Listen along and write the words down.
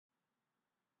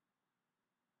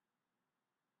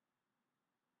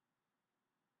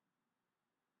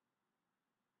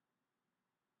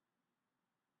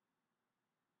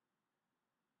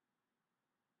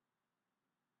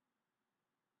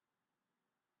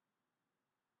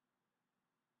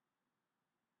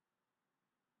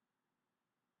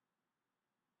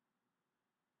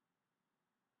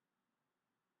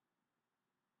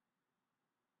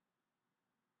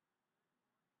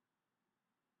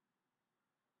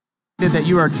That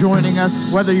you are joining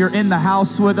us, whether you're in the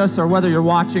house with us or whether you're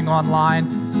watching online.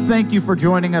 Thank you for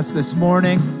joining us this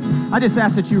morning. I just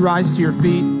ask that you rise to your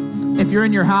feet. If you're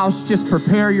in your house, just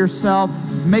prepare yourself.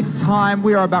 Make time.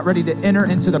 We are about ready to enter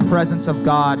into the presence of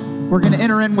God. We're going to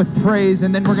enter in with praise,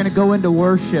 and then we're going to go into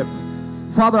worship.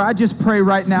 Father, I just pray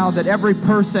right now that every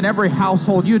person, every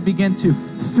household, you would begin to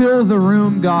fill the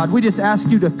room, God. We just ask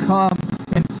you to come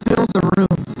and fill the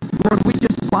room. Lord, we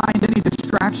just bind any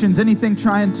distractions, anything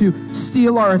trying to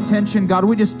steal our attention, God.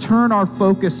 We just turn our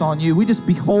focus on you. We just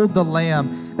behold the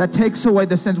Lamb that takes away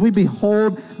the sins. We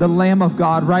behold the Lamb of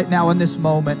God right now in this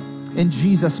moment. In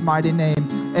Jesus' mighty name,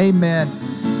 amen.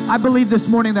 I believe this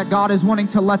morning that God is wanting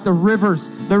to let the rivers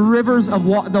of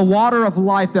the water of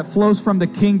life that flows from the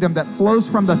kingdom, that flows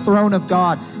from the throne of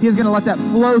God, He is going to let that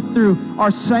flow through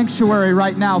our sanctuary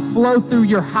right now, flow through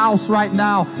your house right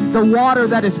now. The water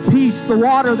that is peace, the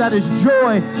water that is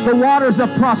joy, the waters of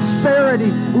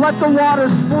prosperity. Let the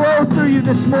waters flow through you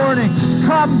this morning.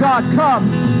 Come, God,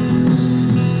 come.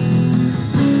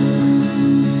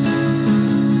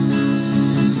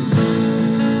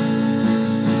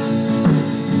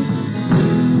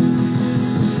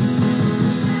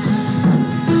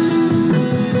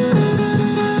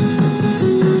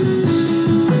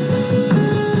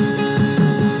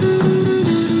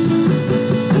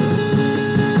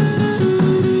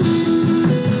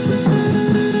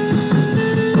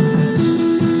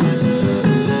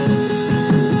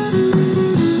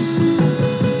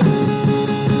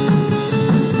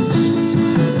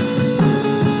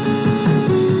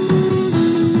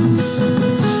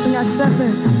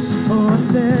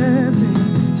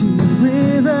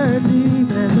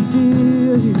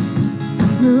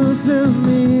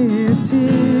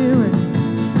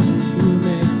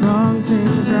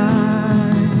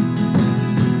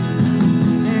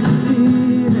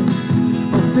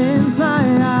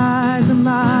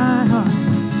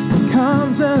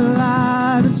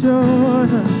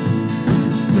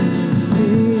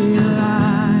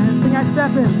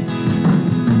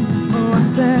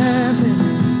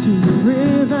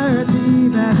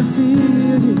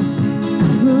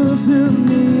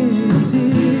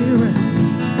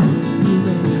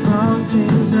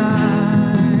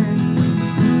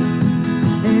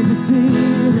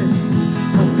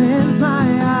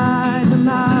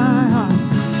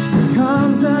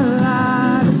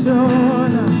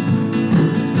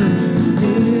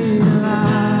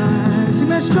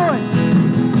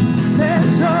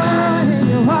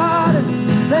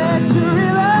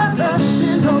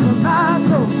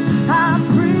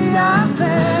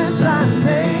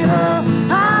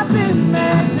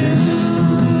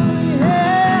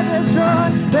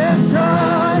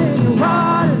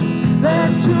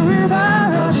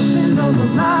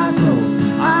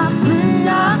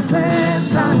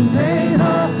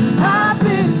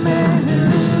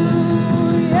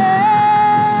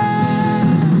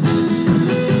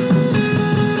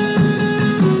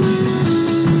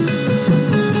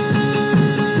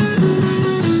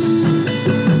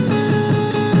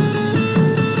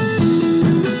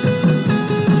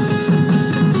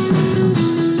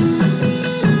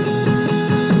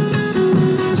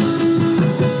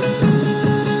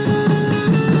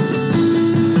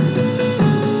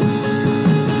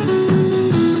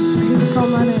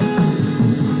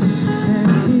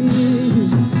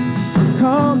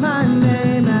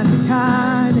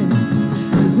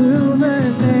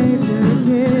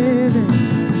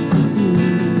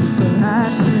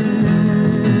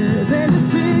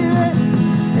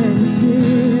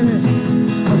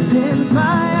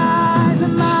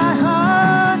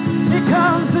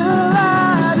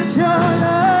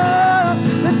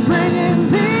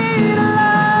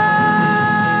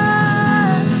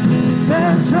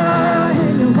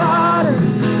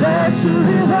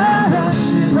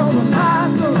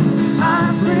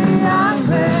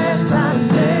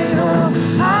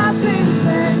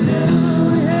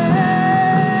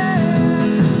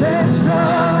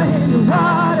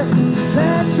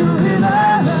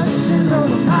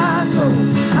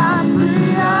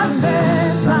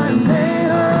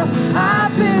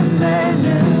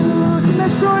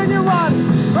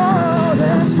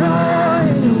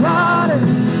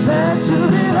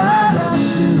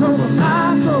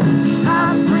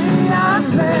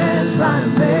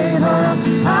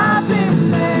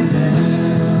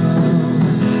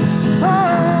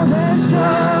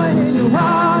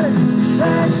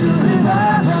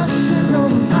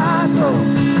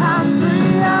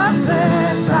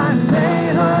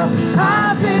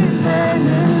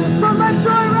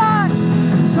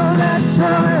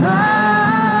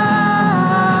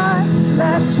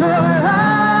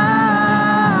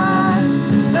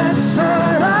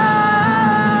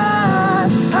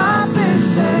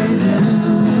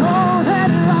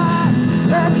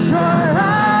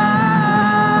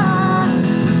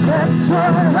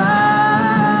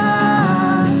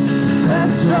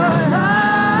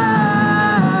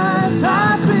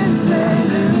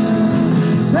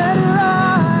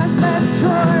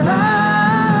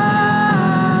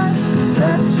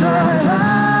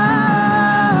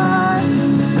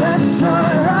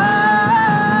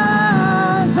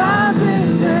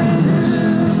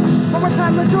 more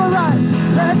time, let joy rise.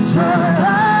 Let joy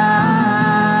rise.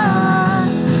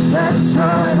 Let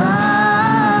joy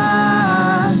rise.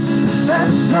 Let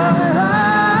joy rise.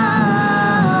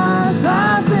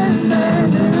 I've been made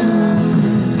new.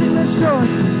 Sing let's joy.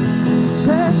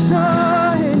 Let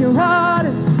joy in your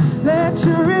waters. Let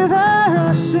your river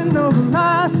rushing over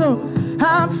my soul.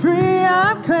 I'm free,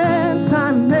 I'm cleansed,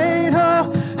 I'm made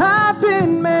whole. I've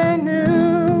been made new.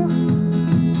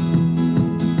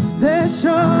 There's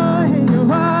joy in your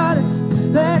waters.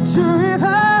 Let your river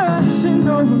rushing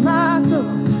over my soul.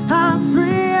 I'm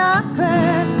free, I'm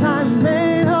cleansed, I'm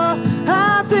made whole.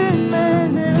 I've been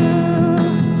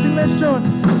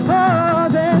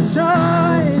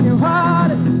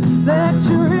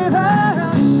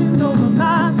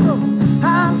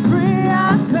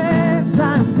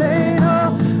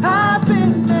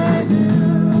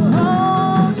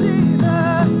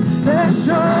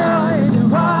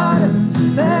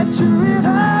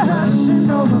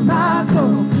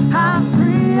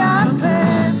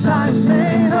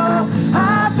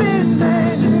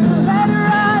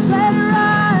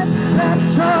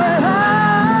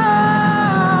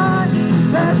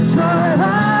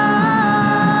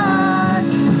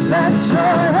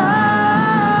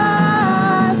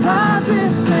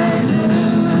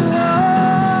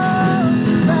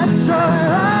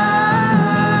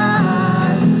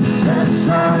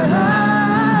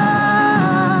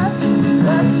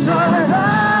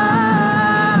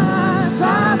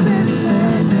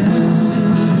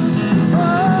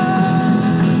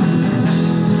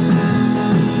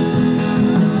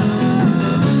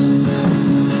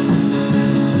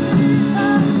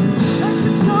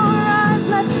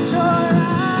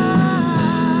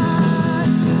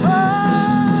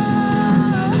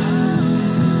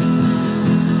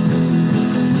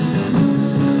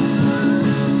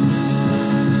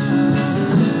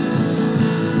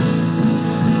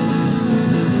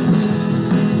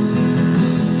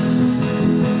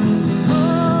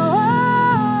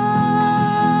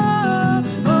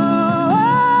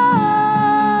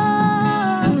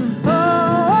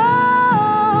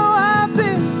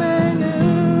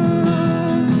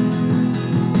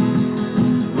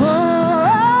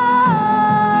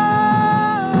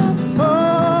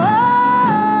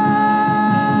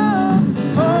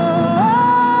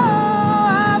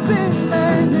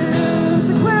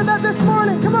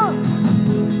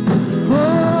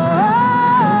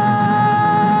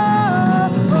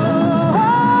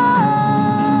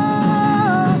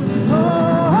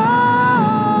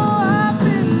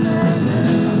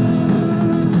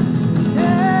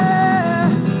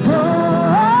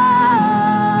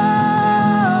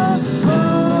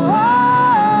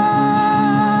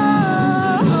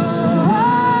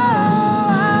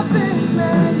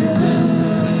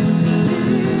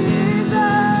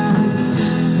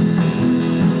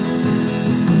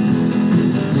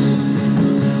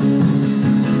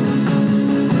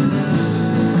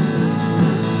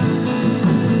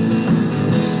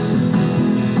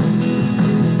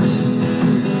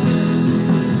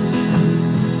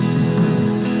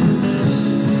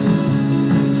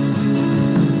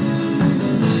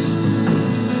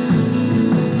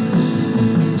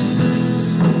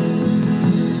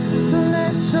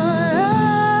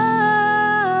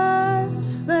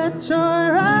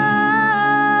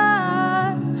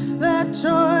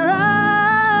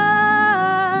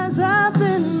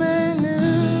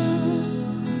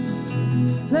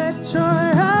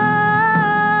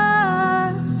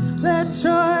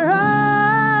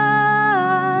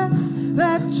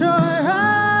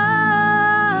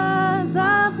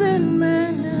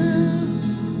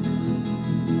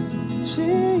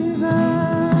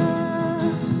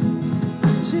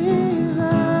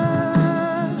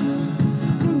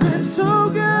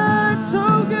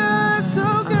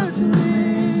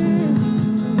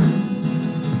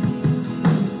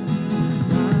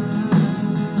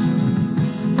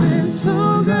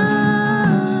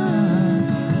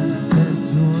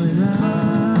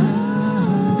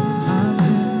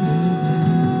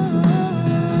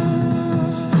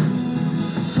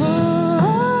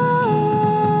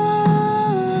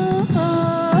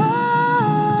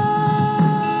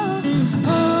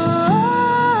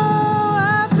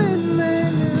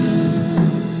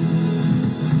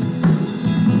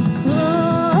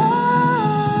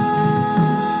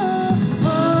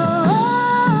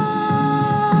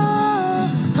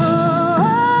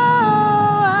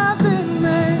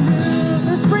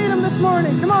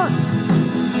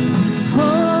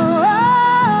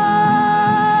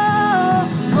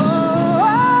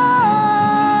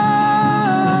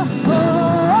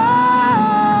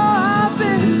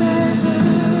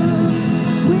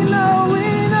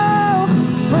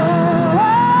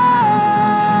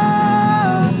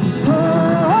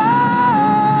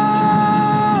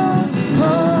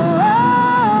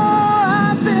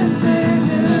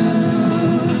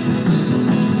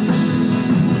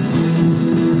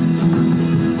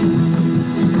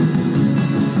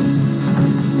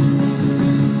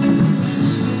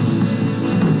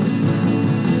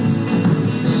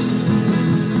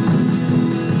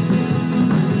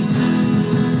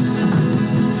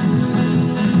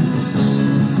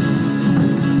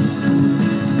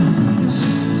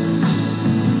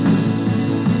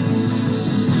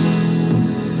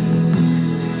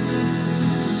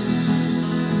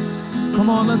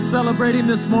let's celebrate him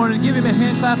this morning. Give him a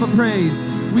hand clap of praise.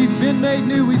 We've been made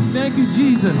new. We thank you,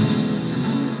 Jesus.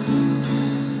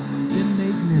 Been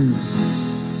made new.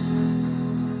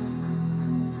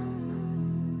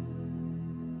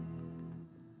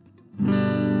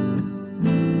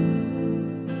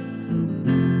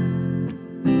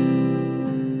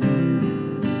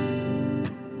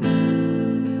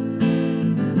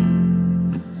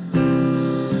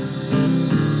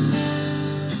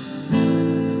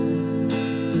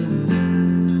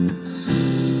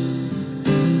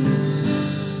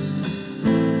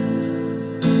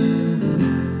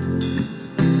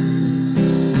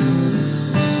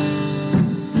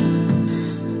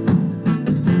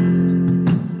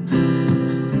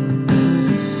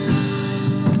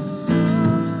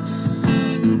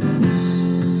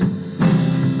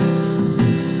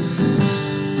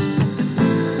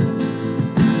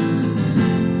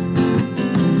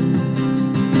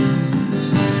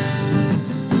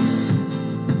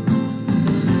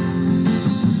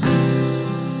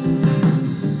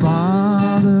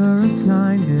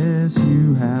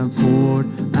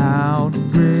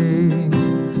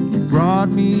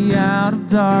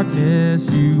 Darkness,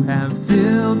 you have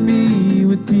filled me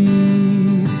with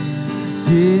peace.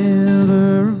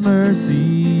 Giver of mercy,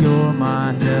 you're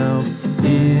my help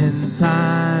in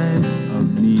time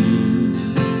of need.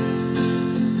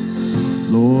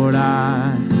 Lord,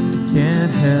 I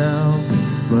can't help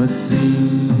but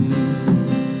sing.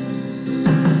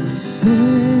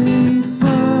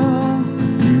 Faithful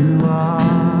you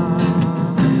are.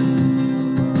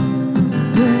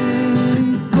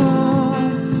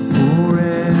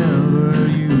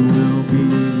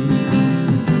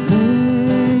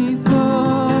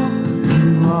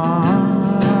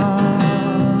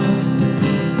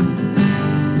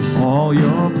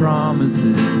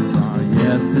 Promises are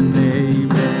yes and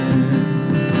amen.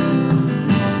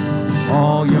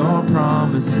 All your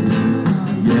promises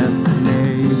are yes and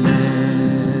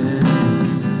amen.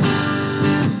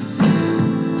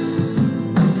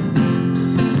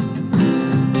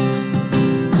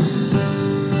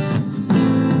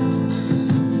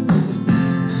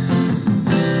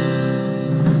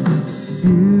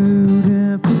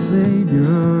 Beautiful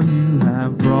Savior, you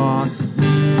have brought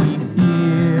me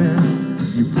here.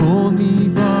 You pulled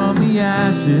me from the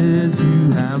ashes,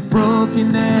 you have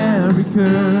broken every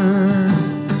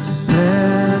curse.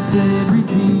 Blessed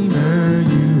Redeemer,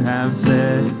 you have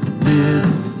set this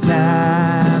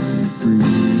captive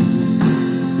free.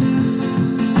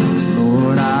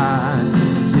 Lord, I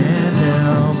can't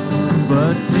help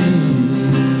but sing.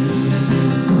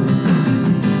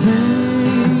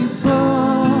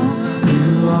 Faithful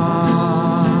you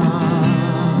are.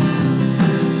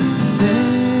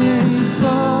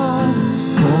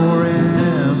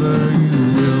 Forever you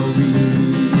will be.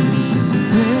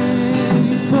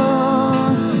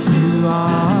 Faithful you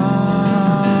are.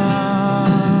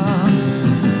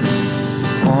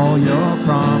 All your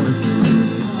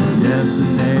promises are yes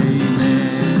and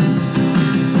amen.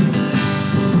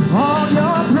 All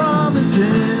your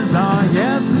promises are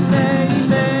yes and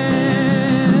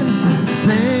amen.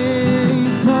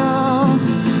 Faithful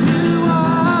you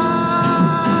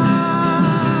are.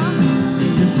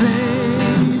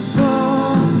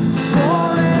 Faithful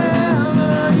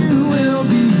forever you will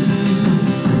be.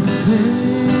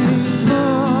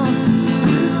 Faithful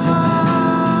you are.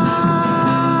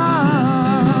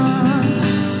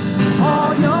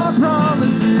 All your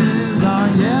promises are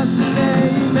yes and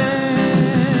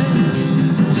amen.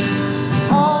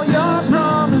 All your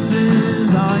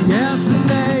promises are yes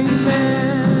and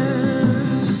amen.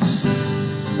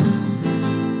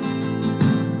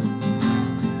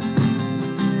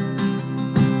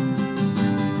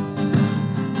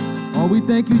 Oh, we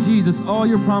thank you, Jesus. All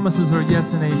your promises are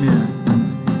yes and amen.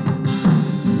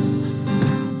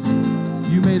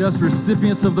 You made us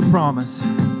recipients of the promise.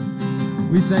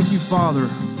 We thank you, Father.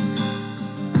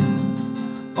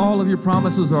 All of your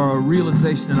promises are a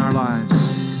realization in our lives.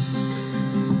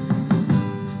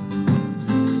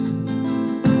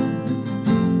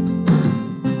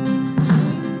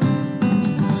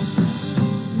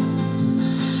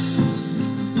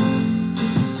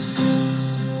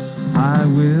 I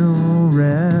will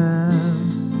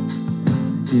rest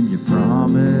in your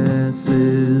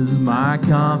promises. My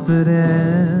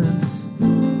confidence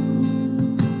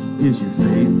is your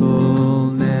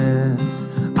faithfulness.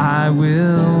 I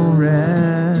will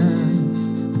rest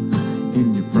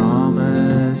in your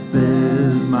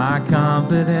promises. My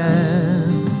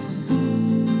confidence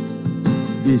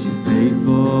is your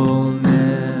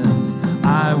faithfulness.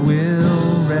 I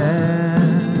will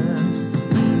rest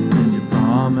in your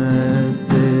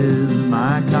promises.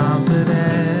 My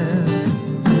confidence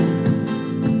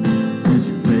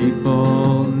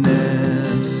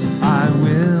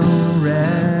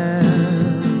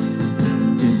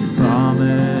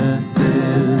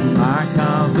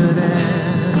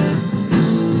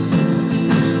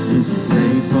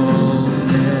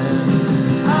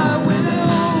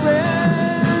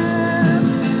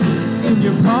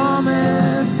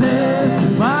promises,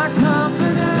 my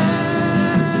confidence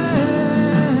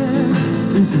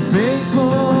is your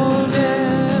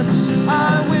faithfulness. I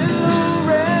will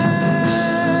rest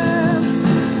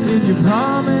in your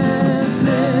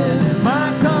promises, my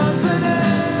confidence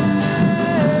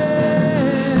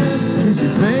is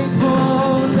your faithfulness.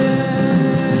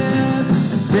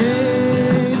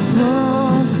 Faithful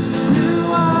you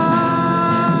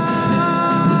are,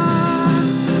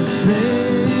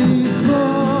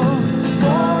 faithful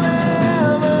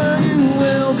forever you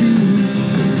will be.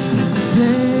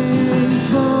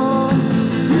 Faithful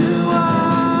you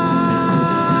are.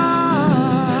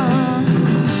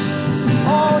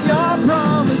 All your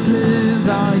promises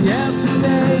are yes and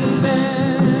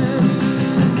amen.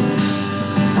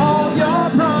 All your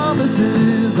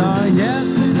promises are yes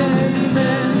and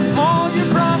amen. All your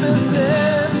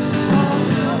promises,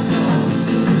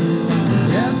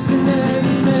 yes and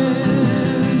amen.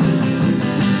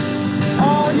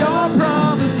 All your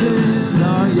promises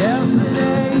are yes and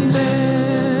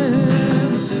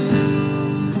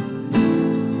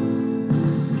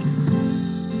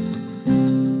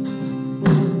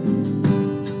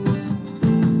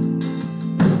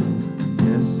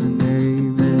yes and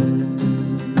amen.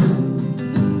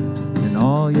 And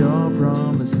all your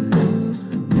promises,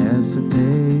 yes and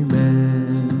amen.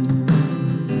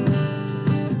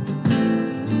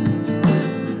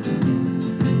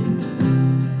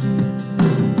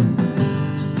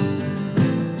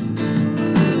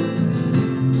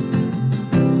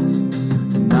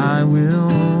 And I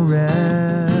will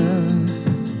rest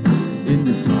in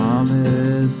your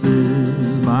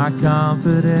promises, my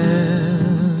confidence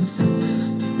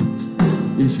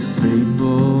is your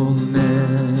faithfulness.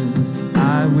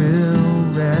 I will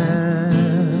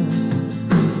rest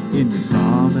in your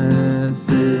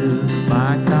promises.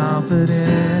 My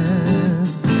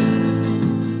confidence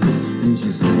is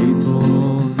your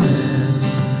faithfulness.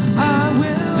 I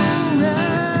will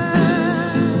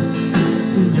rest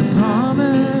in your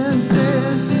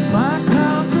promises. My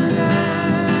confidence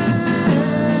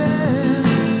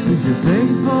is your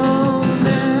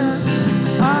faithfulness.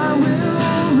 I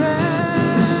will rest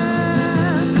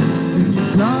in your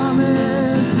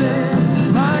promises.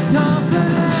 My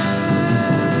confidence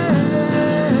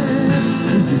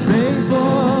is your faithfulness.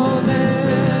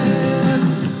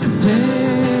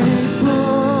 Faithful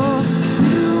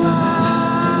you are.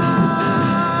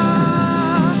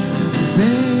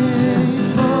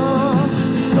 Faithful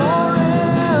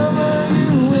forever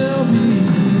you will be.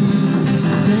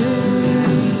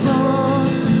 Faithful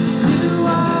you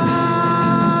are.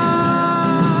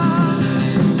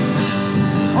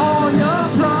 All your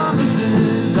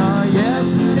promises are yes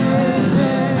and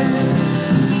amen.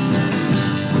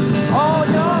 All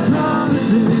your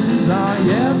promises are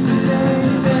yes and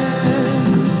amen.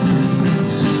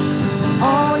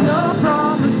 All your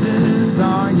promises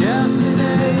are yes and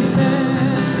amen.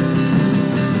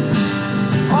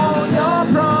 All your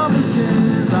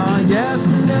promises are yes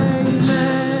and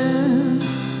amen.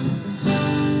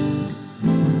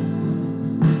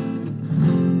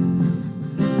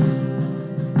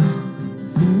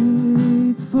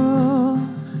 Faithful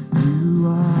you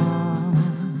are.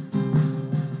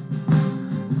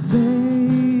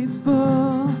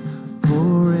 Faithful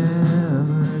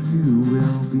forever you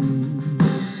will be.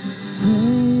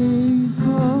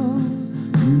 Faithful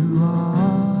you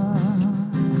are.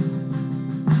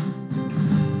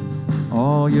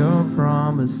 All your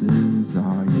promises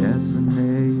are yes and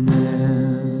amen.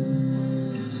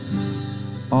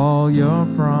 All your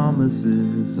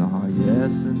promises are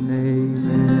yes and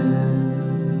amen.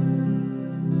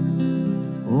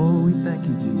 Oh, we thank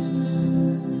you, Jesus.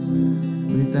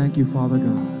 We thank you, Father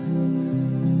God.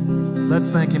 Let's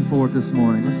thank him for it this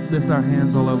morning. Let's lift our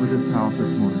hands all over this house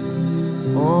this morning.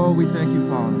 Oh, we thank you,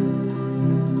 Father.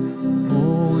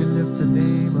 Oh, we lift the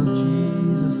name of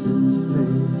Jesus in this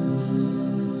place.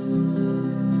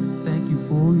 Thank you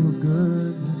for your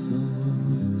goodness, oh Lord.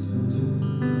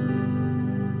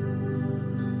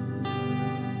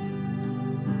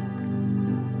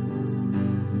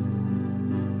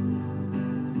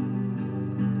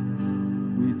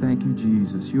 We thank you,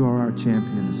 Jesus. You are our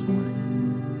champion this morning.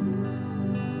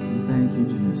 We thank you,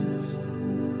 Jesus.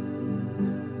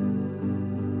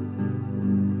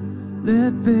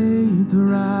 Let faith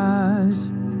arise.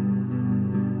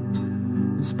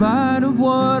 In spite of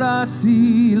what I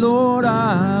see, Lord,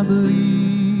 I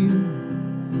believe.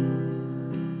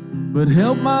 But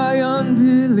help my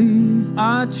unbelief.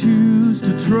 I choose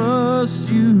to trust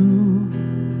you.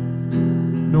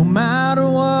 No matter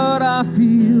what I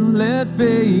feel, let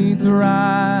faith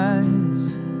arise.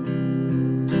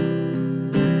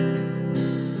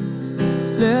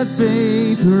 let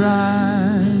faith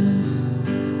rise.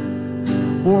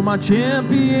 For my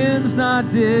champion's not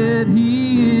dead,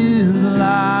 he is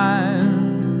alive.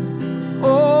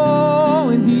 Oh,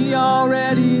 and he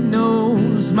already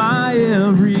knows my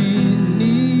every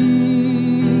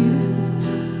need.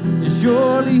 And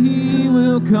surely he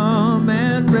will come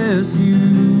and rescue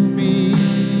me.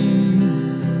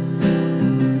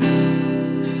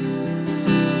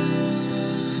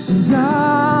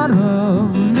 God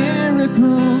of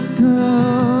miracles,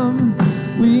 come.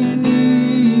 We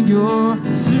need your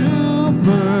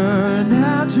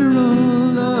supernatural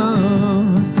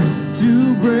love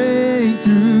to break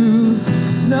through.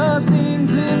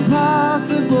 Nothing's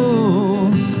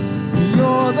impossible.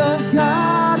 You're the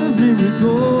God of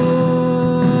miracles.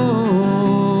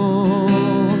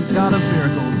 God of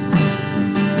miracles.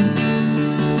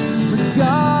 The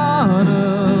God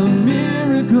of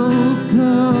miracles,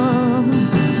 come.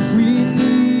 We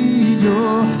need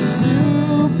your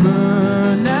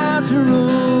supernatural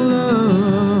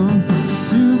love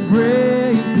to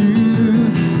break through.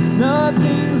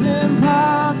 Nothing's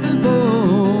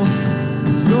impossible.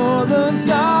 You're the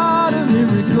God of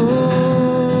miracles.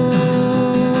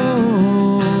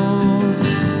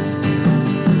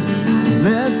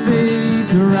 Let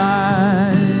faith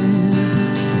arise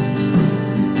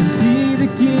and see the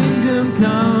kingdom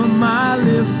come. I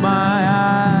lift my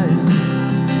eyes.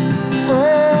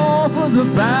 Oh, for the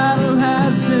battle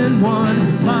has been won.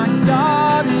 My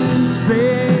God is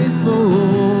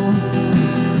faithful,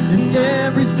 and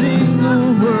every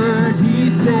single word he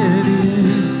said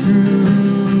is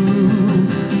true.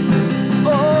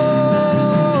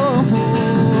 Oh,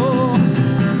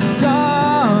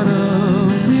 God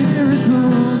of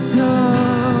miracles,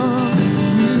 come.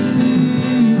 We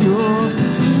need your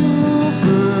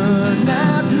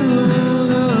supernatural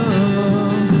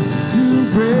love to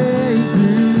break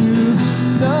through.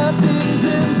 Nothing's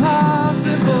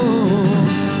impossible.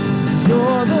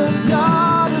 You're the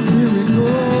God of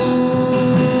miracles.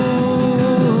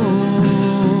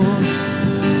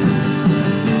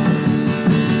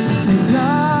 And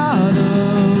God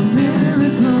of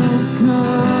miracles,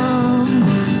 come.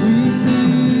 We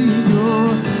need your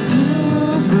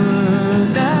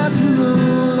supernatural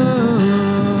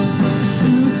love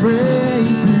to break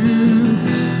through.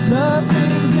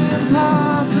 Nothing's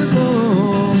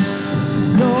impossible.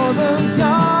 You're the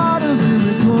God of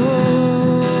miracles.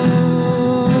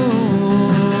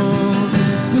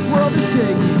 This world is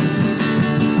shaking.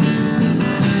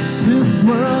 This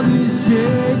world is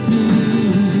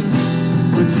shaking,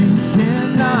 but you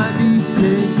cannot be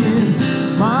shaken.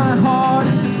 My heart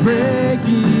is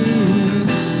breaking,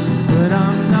 but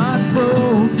I'm not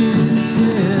broken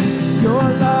yet. Your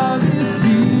love is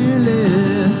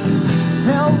fearless.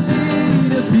 Help me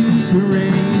to be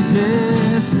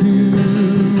courageous too.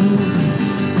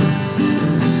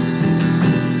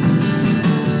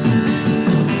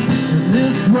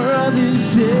 This world is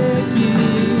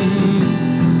shaking,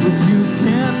 but you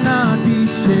cannot be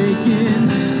shaken.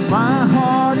 My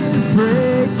heart is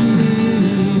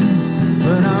breaking,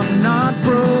 but I'm not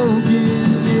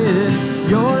broken yet.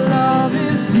 Your love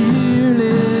is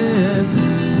fearless.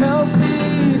 Help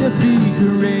me to be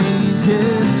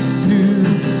courageous too.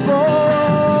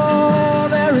 Oh,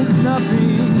 there is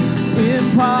nothing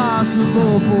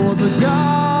impossible for the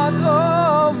God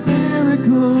of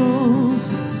miracles.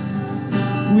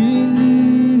 We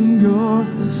need your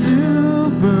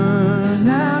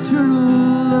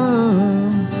supernatural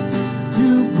love to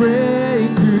break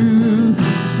through.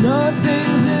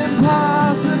 Nothing's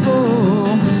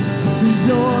impossible, 'cause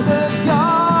you're the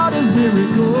God of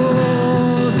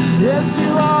miracles. Yes,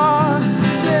 you are.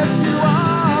 Yes, you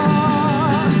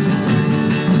are.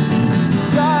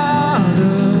 God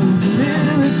of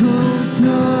miracles,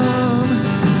 come.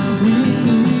 We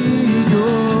need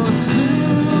your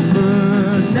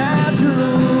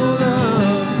supernatural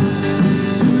love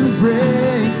to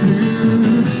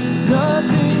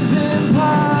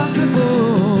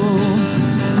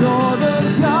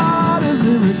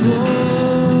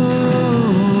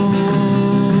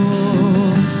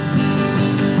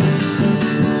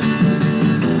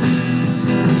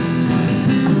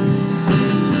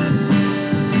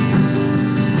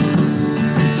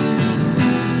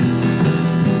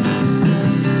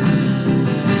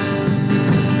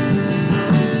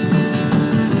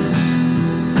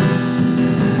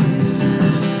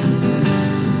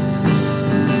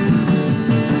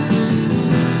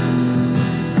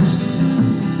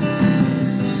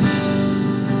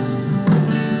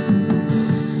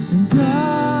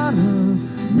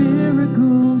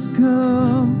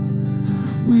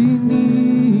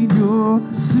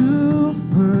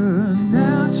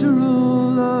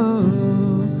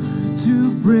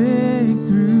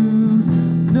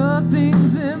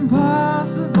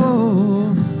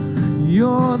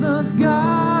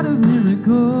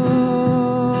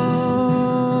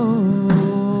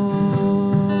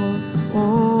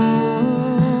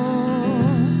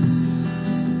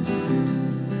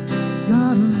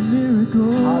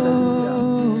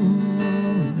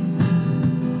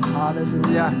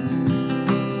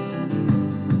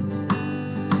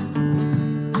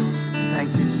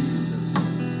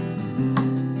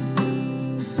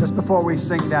before we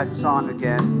sing that song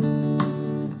again,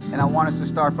 and I want us to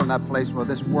start from that place where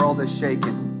this world is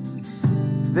shaking.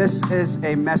 This is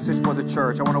a message for the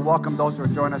church. I want to welcome those who are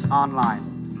joining us online.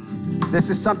 This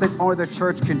is something only the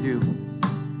church can do,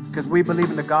 because we believe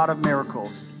in the God of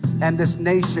miracles. And this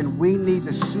nation, we need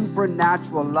the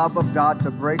supernatural love of God to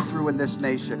break through in this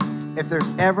nation. If there's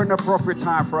ever an appropriate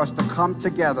time for us to come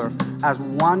together as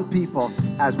one people,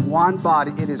 as one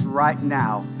body, it is right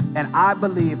now. And I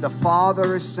believe the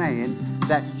Father is saying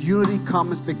that unity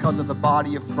comes because of the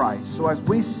body of Christ. So as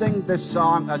we sing this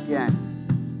song again,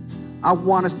 I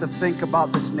want us to think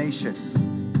about this nation.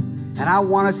 And I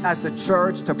want us as the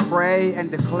church to pray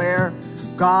and declare,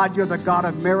 God, you're the God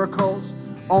of miracles.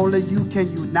 Only you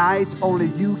can unite. Only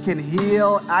you can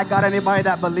heal. I got anybody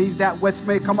that believes that with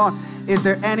me? Come on. Is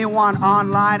there anyone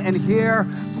online and here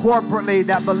corporately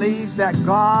that believes that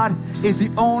God is the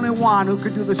only one who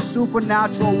could do the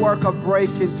supernatural work of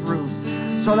breaking through?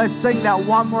 So let's sing that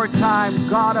one more time,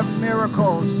 God of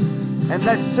miracles. And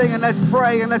let's sing and let's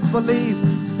pray and let's believe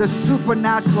the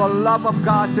supernatural love of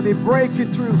God to be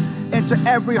breaking through into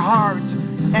every heart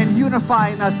and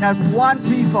unifying us as one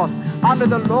people under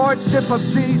the lordship of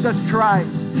Jesus Christ.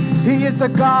 He is the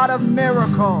God of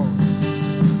miracles.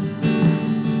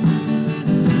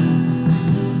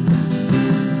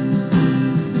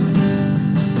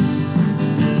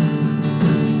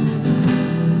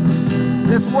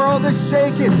 This world is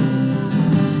shaking,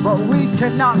 but we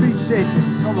cannot be shaken.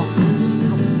 Come on.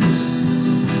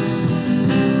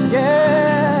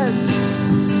 Yes.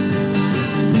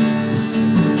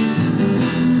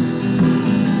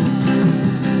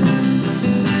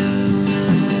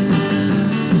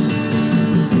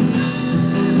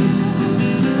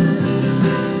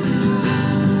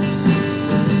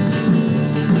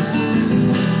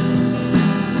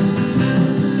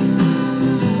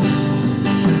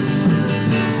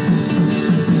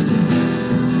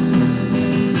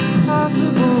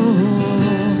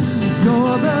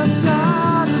 You're the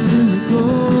God of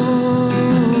miracles.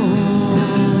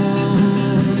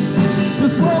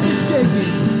 This world is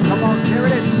shaking. Come on, here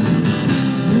it is.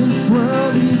 This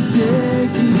world is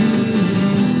shaking,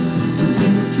 but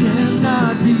you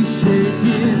cannot be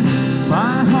shaken.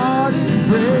 My heart is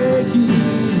breaking,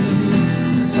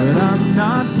 but I'm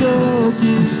not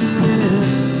broken.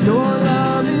 Your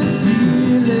love is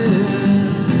healing.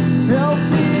 Help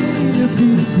me to be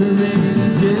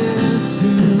courageous too.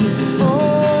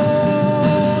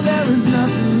 Oh, there is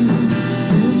nothing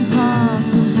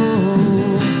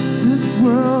impossible. This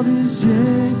world is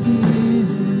shaking,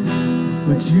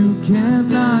 but you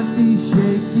cannot be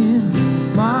shaken.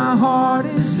 My heart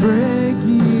is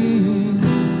breaking,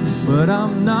 but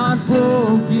I'm not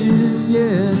broken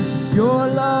yet. Your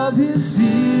love is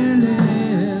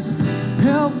fearless.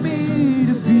 Help me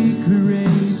to be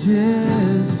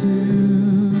courageous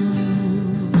too.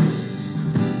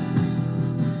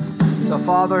 So,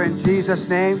 Father, in Jesus'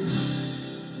 name,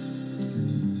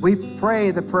 we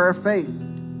pray the prayer of faith.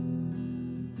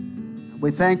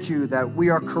 We thank you that we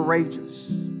are courageous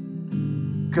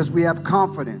because we have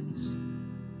confidence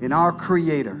in our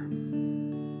Creator.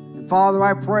 And Father,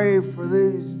 I pray for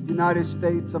these United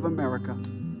States of America.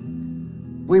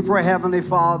 We pray, Heavenly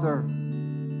Father,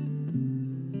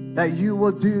 that you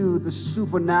will do the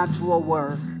supernatural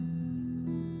work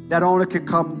that only can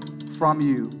come from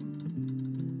you.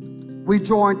 We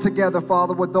join together,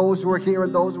 Father, with those who are here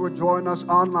and those who are joining us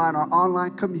online, our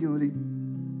online community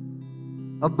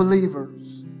of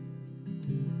believers.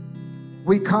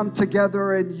 We come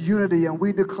together in unity and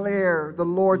we declare the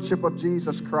lordship of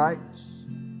Jesus Christ.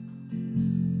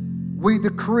 We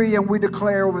decree and we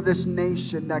declare over this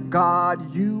nation that,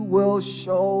 God, you will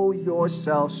show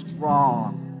yourself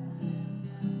strong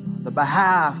on the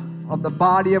behalf of the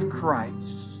body of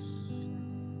Christ.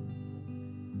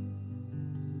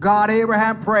 God,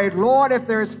 Abraham prayed, Lord, if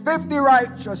there's 50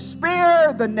 righteous,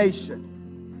 spare the nation.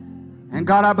 And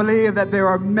God, I believe that there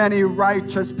are many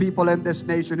righteous people in this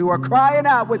nation who are crying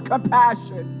out with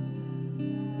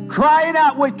compassion, crying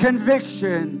out with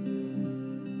conviction.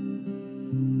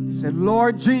 Said,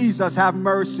 Lord Jesus, have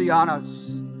mercy on us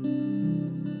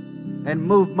and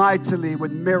move mightily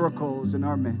with miracles in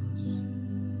our midst.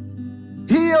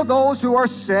 Heal those who are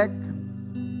sick,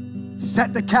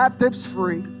 set the captives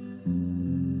free,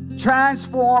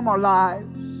 transform our lives,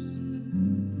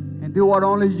 and do what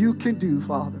only you can do,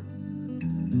 Father.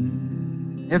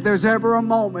 If there's ever a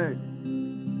moment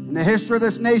in the history of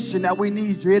this nation that we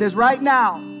need you, it is right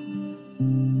now.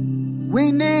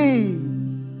 We need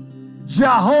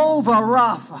Jehovah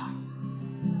Rapha,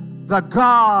 the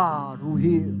God who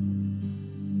heals.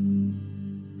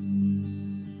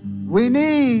 We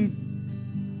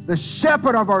need the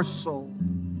shepherd of our soul.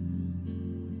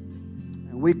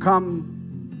 And we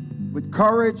come with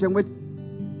courage and with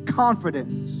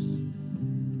confidence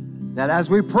that as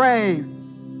we pray,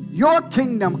 your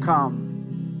kingdom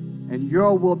come and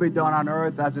your will be done on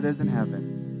earth as it is in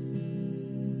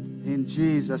heaven. In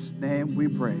Jesus' name we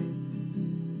pray.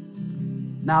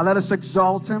 Now let us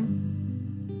exalt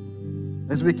him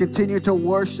as we continue to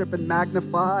worship and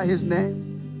magnify his name.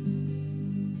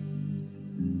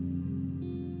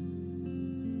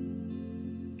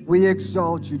 We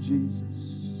exalt you, Jesus.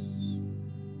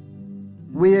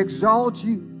 We exalt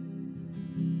you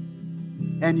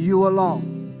and you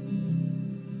alone.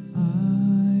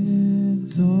 I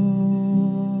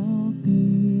exalt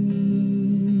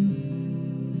thee.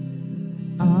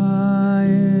 I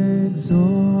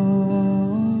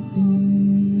exalt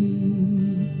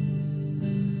thee.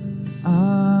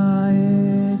 I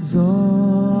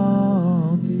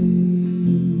exalt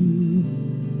thee.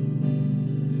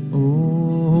 Oh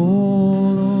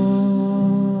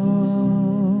Lord,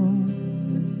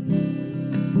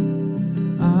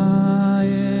 I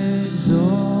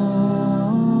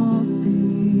exalt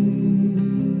thee.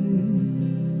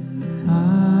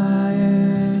 I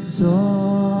exalt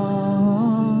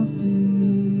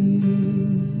thee.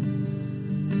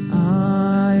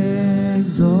 I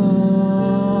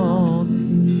exalt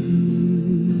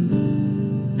thee.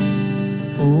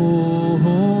 Oh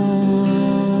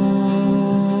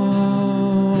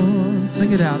Lord,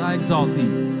 sing it out. I exalt thee.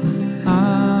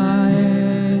 I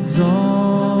exalt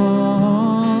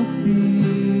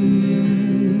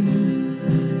thee.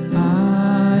 I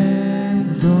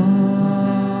exalt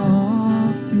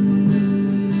thee.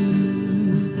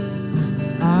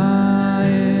 I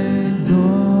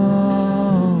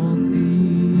exalt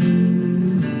thee.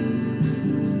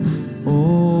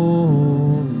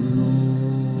 Oh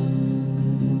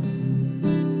Lord,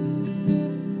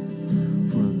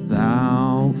 for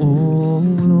thou, O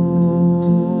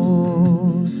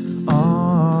Lord,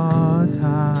 art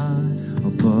high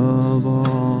above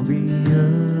all the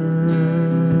earth.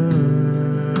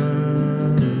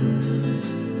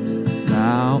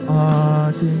 Thou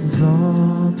art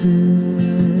exalted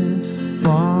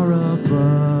far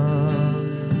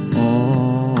above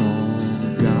all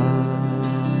God.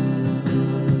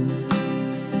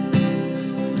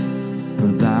 For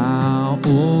thou, O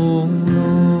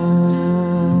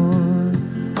Lord,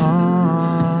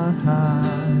 art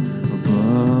high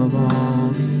above all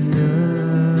the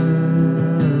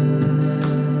earth.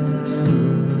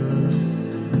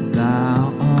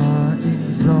 Thou art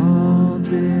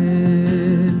exalted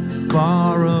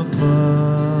far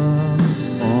above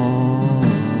all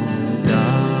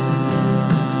God.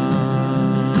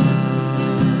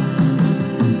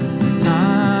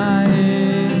 I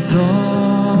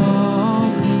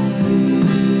exalt thee.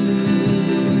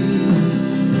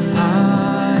 I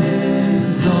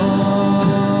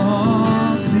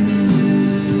exalt thee.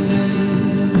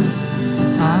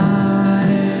 I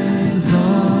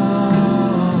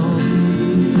exalt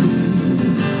thee.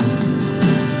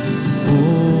 Oh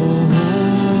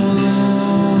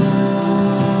Lord,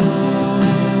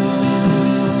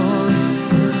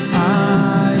 I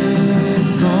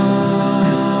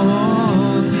exalt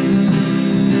thee.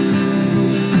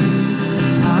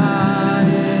 I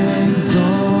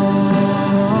exalt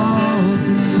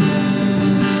thee.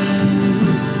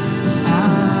 I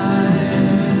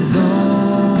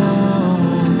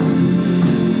exalt thee.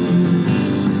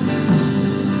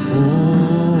 Oh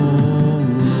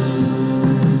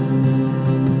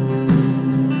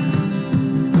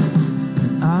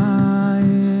I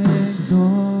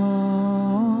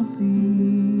exalt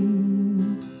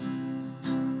thee.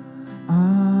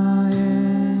 I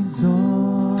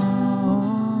exalt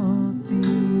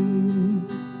thee.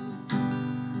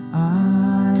 I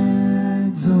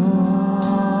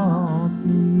exalt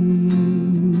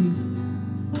thee.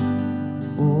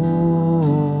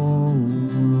 Oh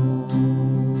Lord.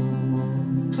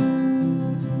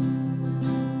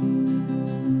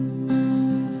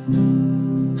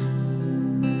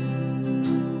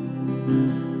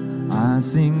 I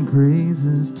sing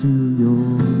praises to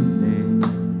your name.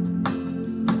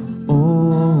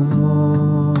 Oh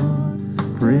Lord,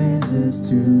 praises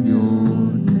to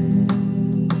your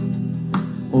name.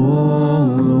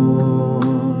 Oh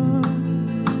Lord,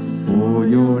 for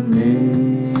your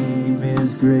name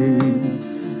is great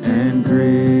and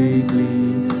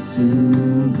greatly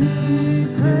to be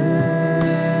praised.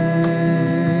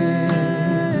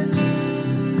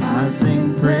 I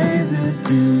sing praises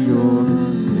to your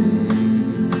name.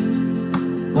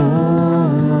 Oh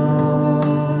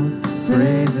Lord,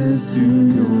 praises to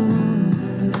your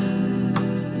name.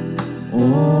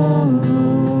 Oh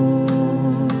Lord.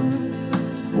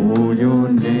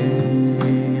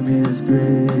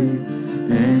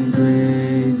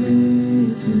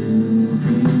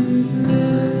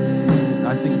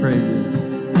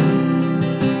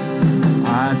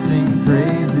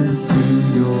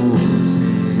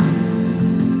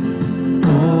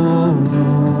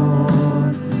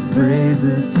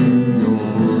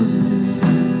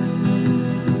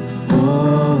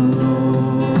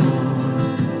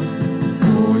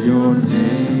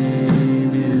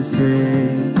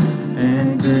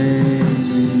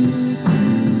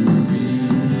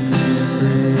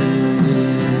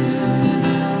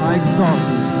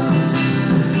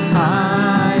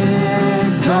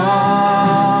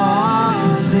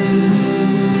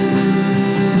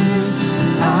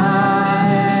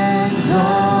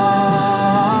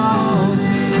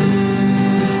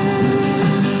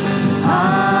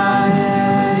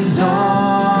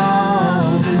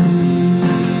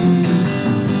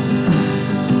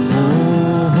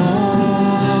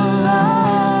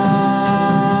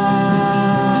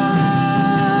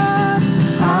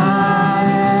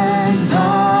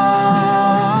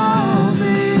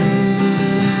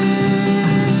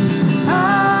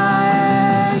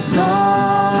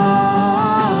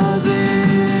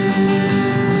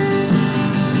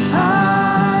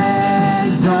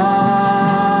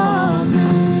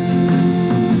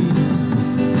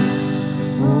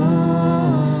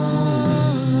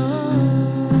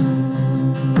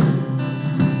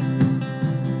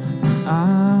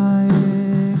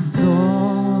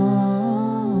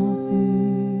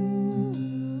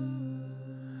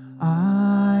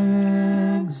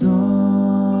 exalt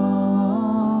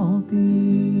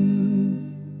thee.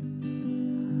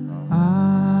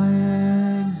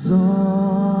 I exalt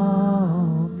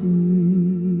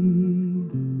thee.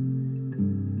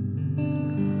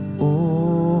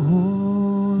 Oh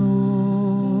Lord.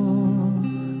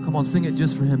 Come on, sing it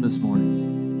just for him this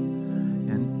morning.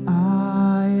 And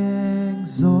I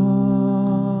exalt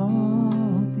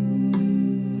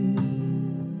thee.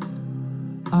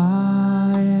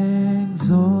 I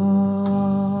exalt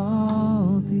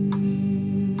thee.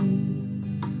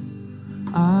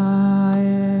 I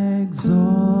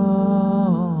exalt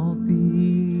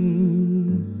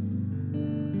thee.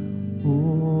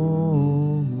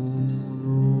 Oh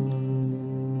Lord.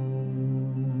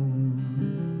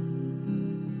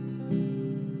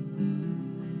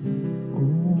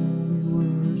 Oh, we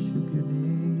worship your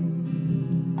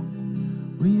name.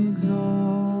 We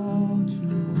exalt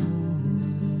you.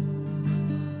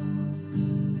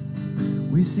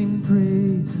 We sing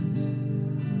praises.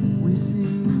 We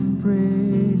sing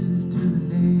praises to the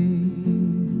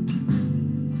name.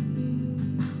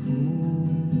 Oh,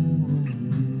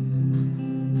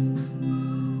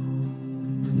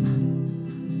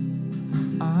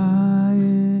 I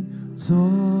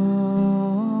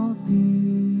exalt thee.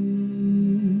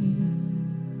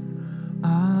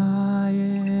 I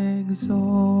exalt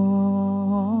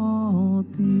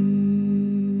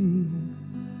thee.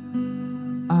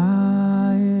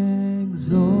 I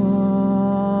exalt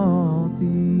thee.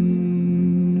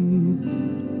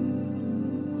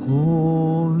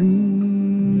 Holy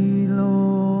Lord,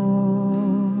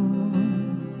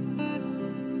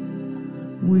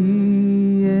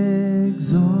 we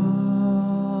exalt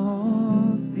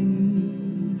thee.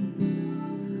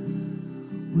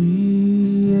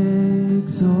 We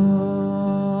exalt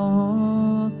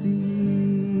thee.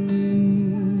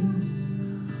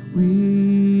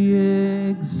 We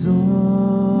exalt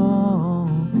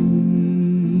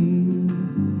thee.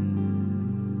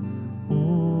 Oh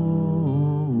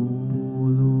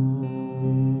Lord.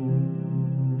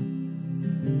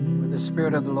 Where the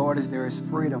Spirit of the Lord is, there is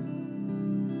freedom.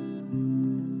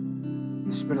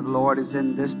 The Spirit of the Lord is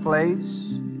in this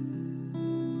place.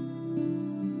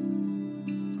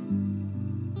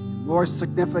 More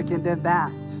significant than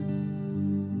that,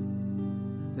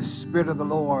 the Spirit of the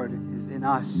Lord is in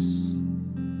us.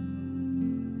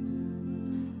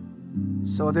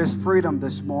 So there's freedom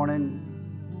this morning.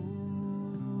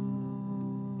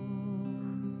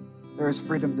 There is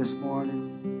freedom this morning.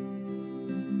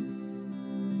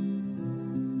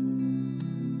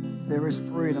 There is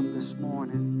freedom this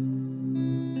morning.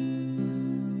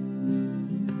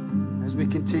 As we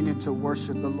continue to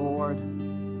worship the Lord,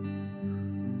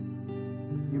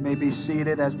 you may be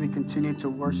seated as we continue to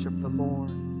worship the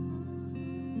Lord.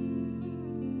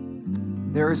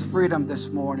 There is freedom this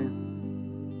morning.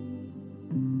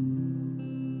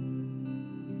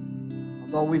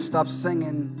 Although we've stopped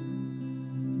singing,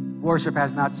 worship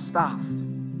has not stopped.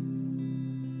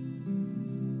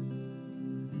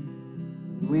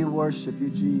 We worship you,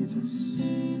 Jesus.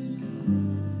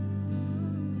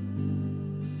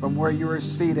 From where you are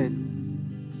seated,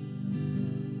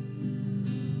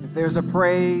 if there's a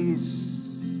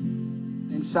praise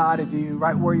inside of you,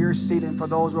 right where you're seated, for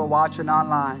those who are watching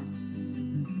online,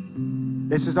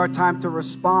 this is our time to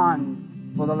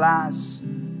respond. For the last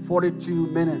 42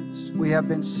 minutes, we have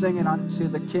been singing unto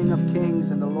the King of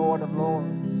Kings and the Lord of Lords.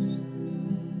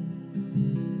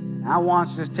 And I want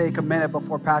you to just take a minute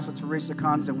before Pastor Teresa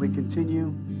comes and we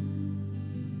continue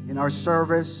in our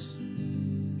service.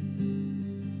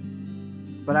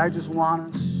 But I just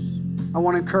want to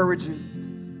encourage you,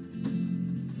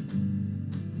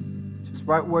 just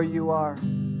right where you are.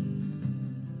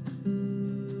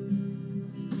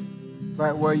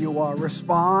 Right where you are.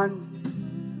 Respond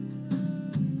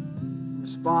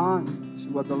to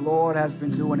what the Lord has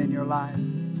been doing in your life.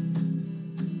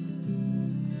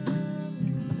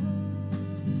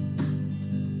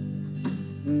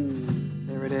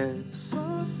 There it is.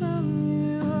 Far from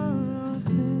you are all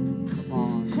things. Come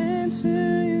on. And to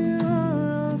you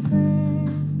are all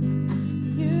things.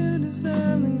 You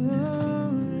deserve the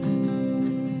glory.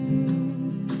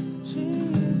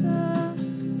 Jesus,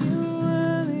 you're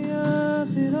worthy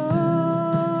of it all.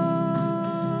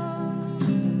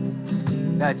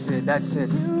 That's it. That's it.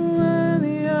 You're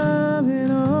worthy of it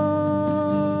all.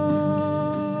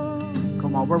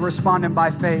 Come on. We're responding by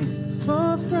faith.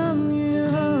 Far from you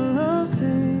are all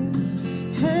things,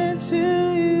 and to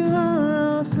you are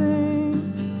all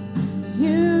things.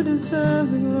 You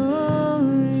deserve the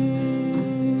glory.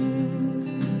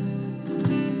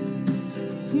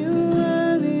 You're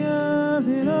worthy of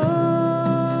it all.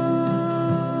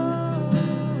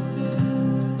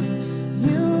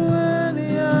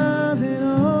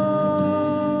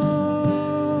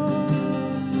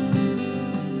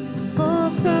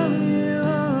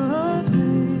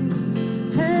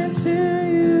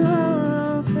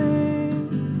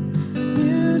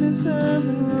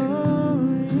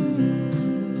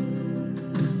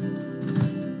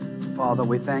 Father,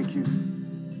 we thank you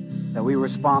that we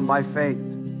respond by faith.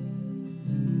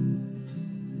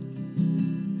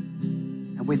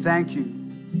 And we thank you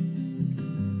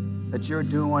that you're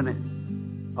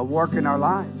doing a work in our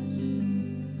lives.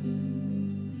 And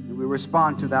we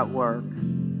respond to that work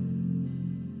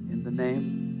in the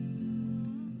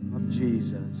name of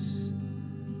Jesus.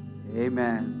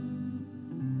 Amen.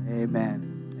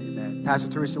 Amen. Amen. Pastor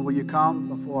Teresa, will you come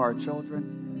before our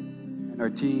children and our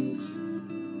teens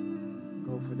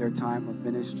go for their time of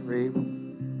ministry?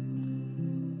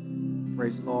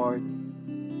 Praise the Lord.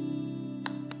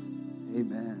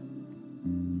 Amen.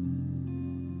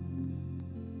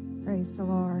 Praise the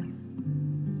Lord.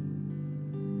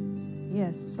 He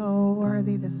is so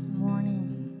worthy this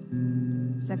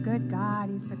morning. He's a good God.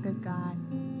 He's a good God.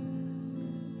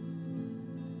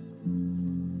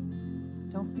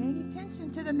 Don't pay any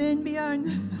attention to the men beyond.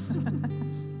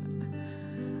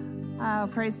 Oh,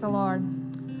 praise the Lord.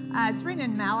 I was reading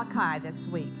in Malachi this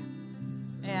week,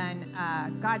 and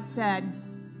God said,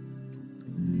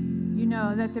 you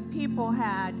know, that the people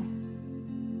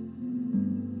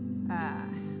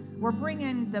were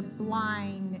bringing the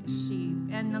blind sheep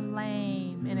and the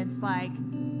lame, and it's like,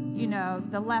 you know,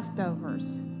 the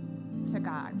leftovers to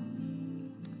God.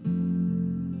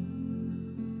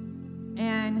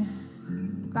 And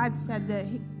God said that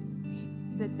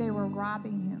they were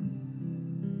robbing him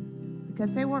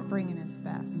because they weren't bringing his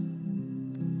best.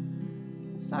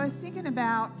 So I was thinking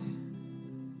about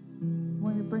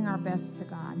when we bring our best to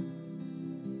God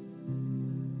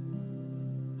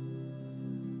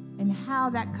and how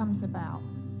that comes about.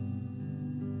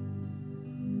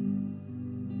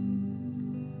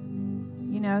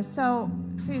 You know, so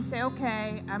you say,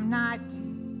 okay, I'm not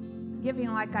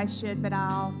giving like I should, but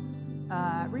I'll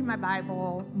read my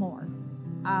Bible more.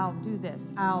 I'll do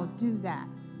this. I'll do that.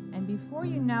 And before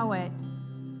you know it,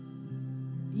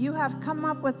 you have come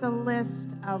up with a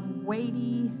list of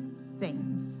weighty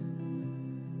things.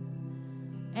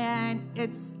 And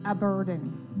it's a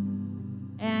burden.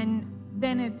 And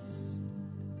then it's,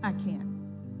 I can't.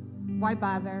 Why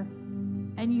bother?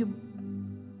 And you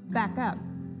back up.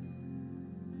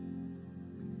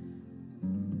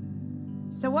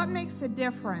 So what makes a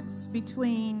difference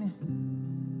between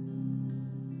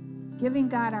giving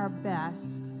God our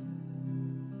best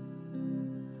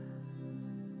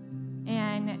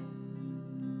and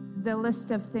the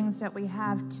list of things that we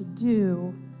have to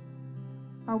do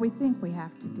or we think we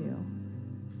have to do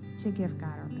to give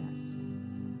God our best?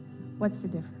 What's the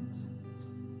difference?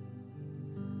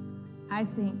 I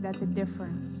think that the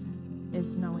difference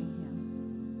is knowing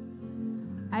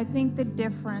Him. I think the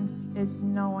difference is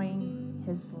knowing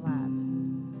His love.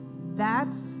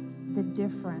 That's the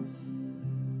difference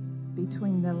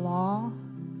between the law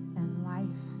and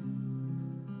life.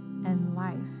 And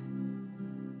life.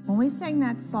 When we sang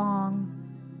that song,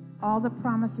 all the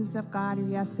promises of God are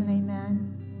yes and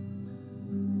amen,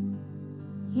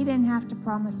 He didn't have to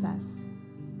promise us.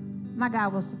 My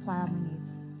God will supply all my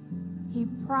needs. He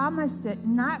promised it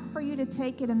not for you to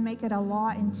take it and make it a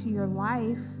law into your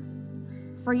life,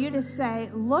 for you to say,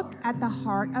 look at the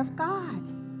heart of God.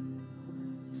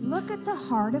 Look at the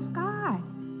heart of God.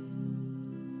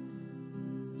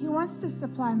 He wants to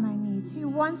supply my needs. He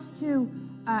wants to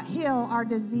heal our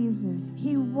diseases.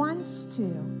 He wants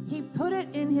to. He put it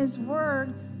in His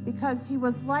Word because He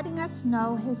was letting us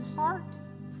know His heart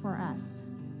for us.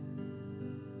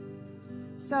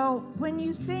 So when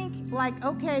you think like,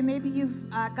 okay, maybe you've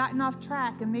gotten off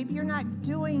track and maybe you're not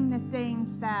doing the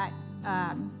things that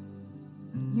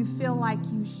you feel like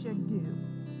you should do,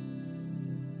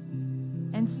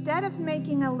 instead of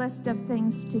making a list of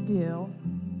things to do,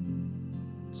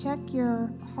 check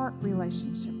your heart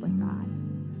relationship with God.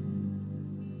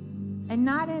 And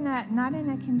not in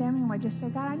a condemning way. Just say,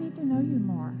 God, I need to know you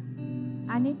more.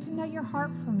 I need to know your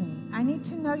heart for me. I need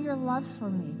to know your love for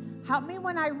me. Help me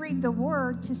when I read the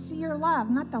Word to see your love,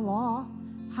 not the law.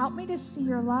 Help me to see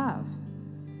your love.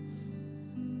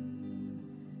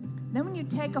 Then when you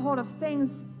take a hold of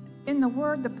things in the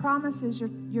Word, the promises,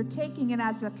 you're taking it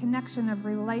as a connection of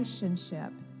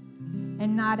relationship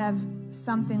and not of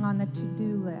something on the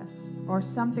to-do list or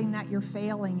something that you're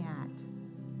failing at,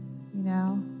 you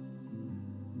know?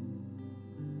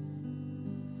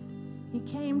 He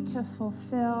came to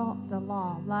fulfill the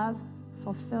law. Love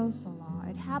fulfills the law.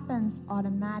 It happens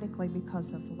automatically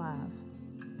because of love.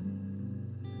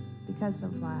 Because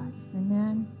of love.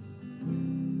 Amen?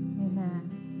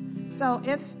 Amen. So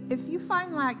if you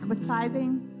find like with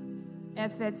tithing,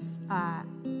 if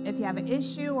you have an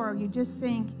issue or you just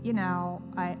think, you know,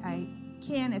 I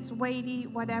can't, it's weighty,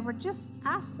 whatever, just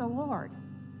ask the Lord.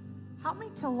 Help me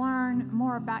to learn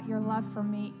more about your love for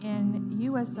me and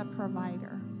you as a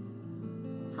provider.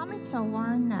 Help me to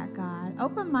learn that, God.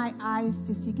 Open my eyes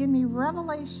to see. Give me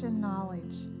revelation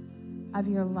knowledge of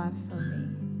your love for me.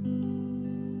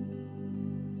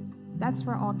 That's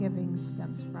where all giving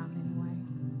stems from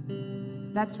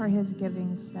anyway. That's where his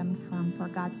giving stemmed from, for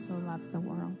God so loved the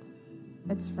world.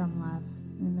 It's from love.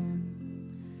 Amen.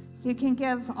 So you can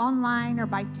give online or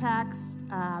by text.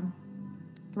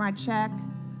 Write check.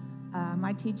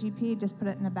 MYTGP, just put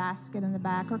it in the basket in the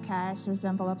back, or cash. There's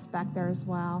envelopes back there as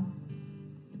well.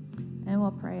 And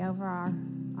we'll pray over our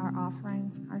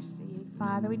offering, our seed.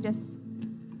 Father, we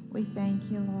thank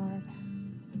you, Lord.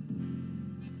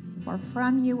 For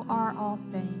from you are all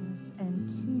things, and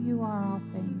to you are all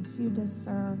things. You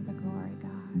deserve the glory,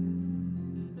 God.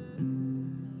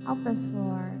 Help us,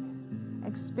 Lord.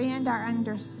 Expand our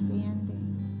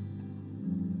understanding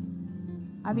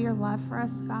of your love for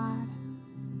us, God,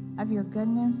 of your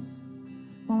goodness.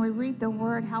 When we read the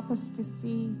word, help us to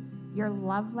see your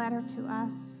love letter to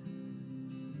us.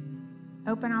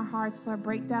 Open our hearts, Lord.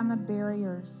 Break down the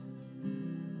barriers.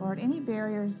 Lord, any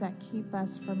barriers that keep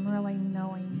us from really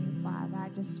knowing you, Father, I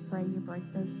just pray you break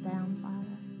those down,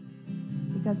 Father,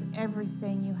 because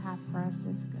everything you have for us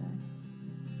is good.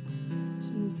 In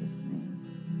Jesus' name,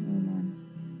 amen.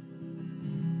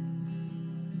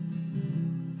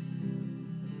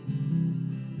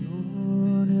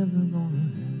 You're never gonna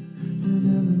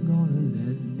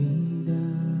let me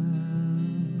down.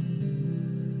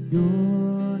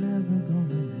 You're never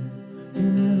gonna let me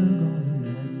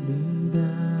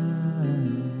down.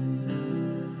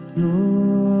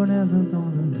 You're never gonna let me down. You're never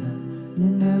gonna let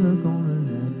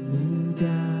me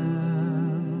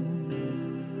down.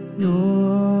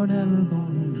 You're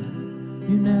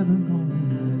never gonna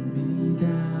let me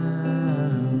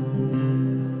down.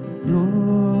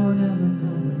 You're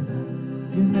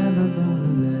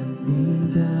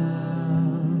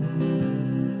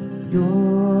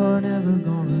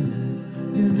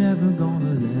never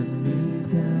gonna let me down. You're never gonna let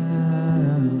me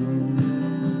down.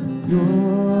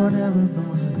 You're never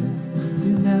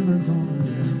gonna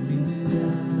let me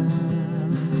down.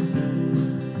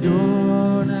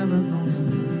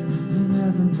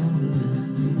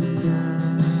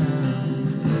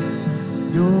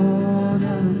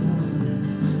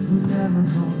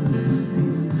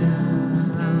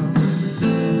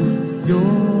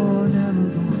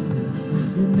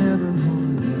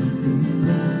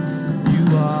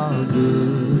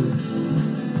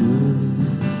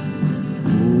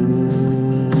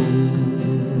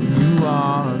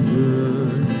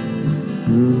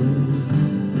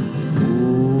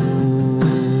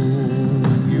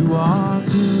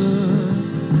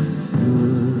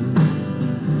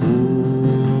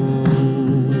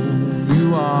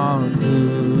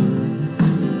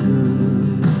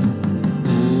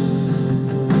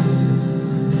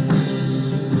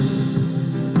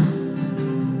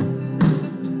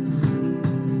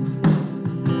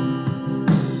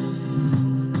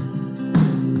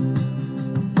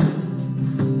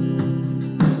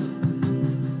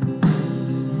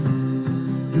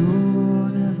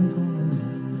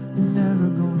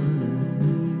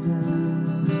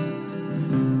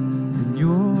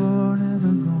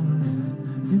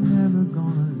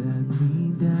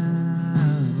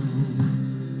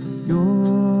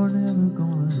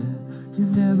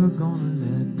 never gonna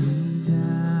let me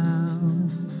down.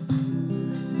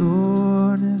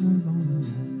 You're never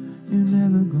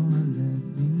gonna let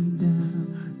me down.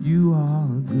 You are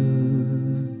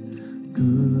good,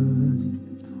 good.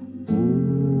 Oh,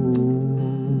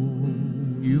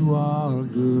 you are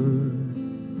good,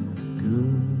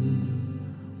 good.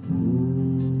 Oh,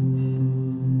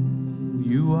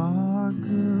 you are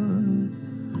good,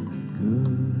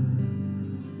 good.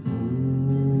 Oh,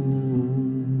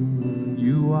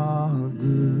 you are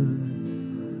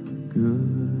good, good.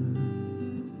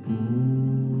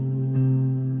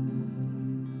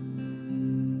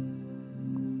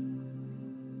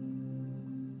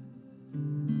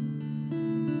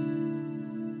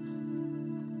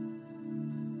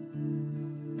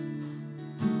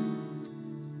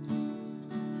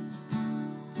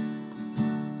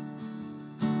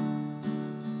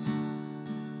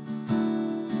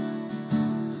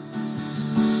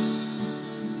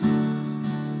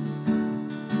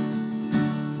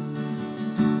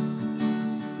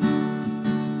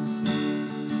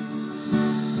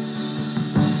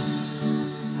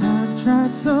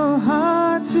 Tried so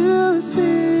hard to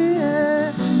see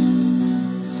it.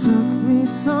 Took me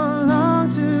so long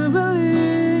to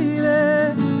believe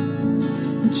it.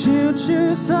 That you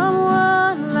choose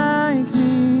someone like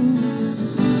me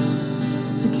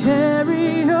to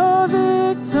carry your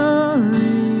victory.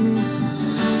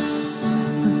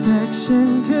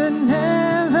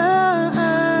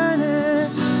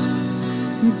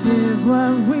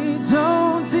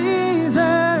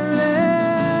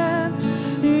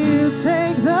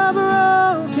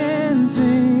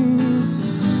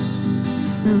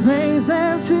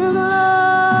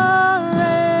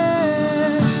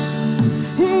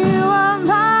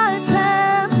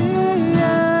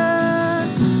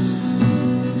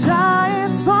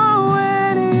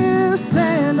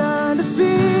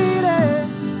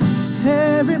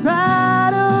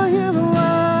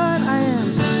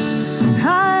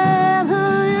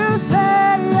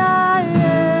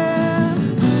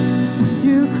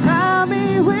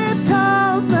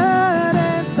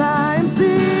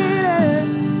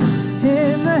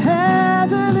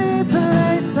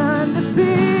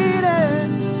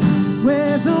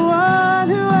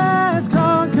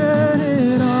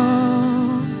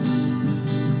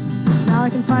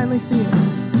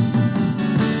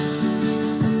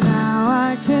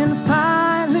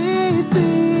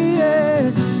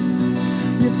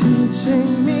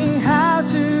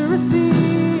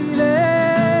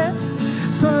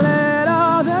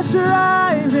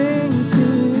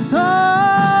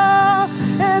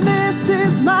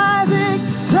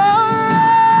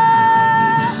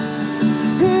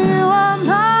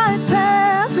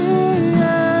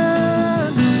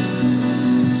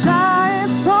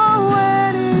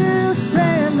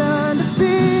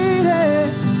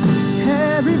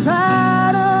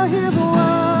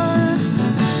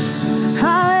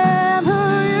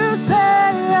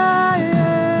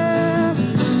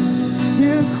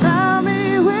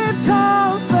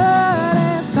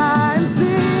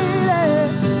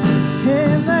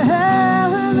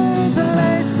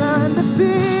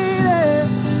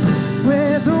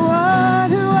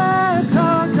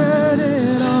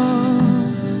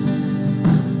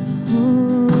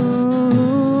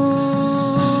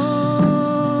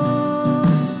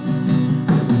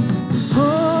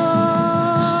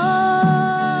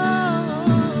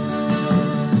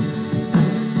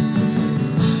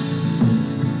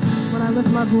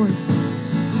 lift my voice.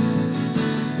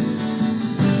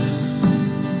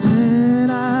 When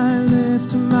I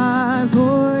lift my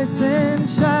voice and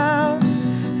shout,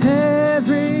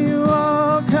 every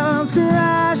wall comes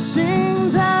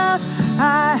crashing down.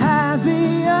 I have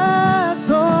the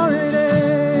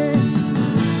authority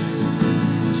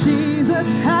Jesus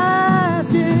has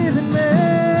given me.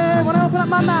 When I open up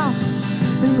my mouth,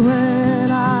 and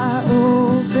when I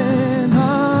open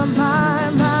up my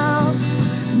mouth,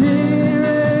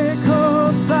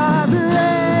 miracles are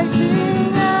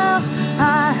breaking out.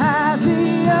 I have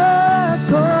the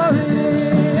authority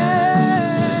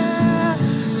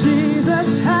Jesus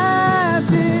has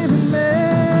given me.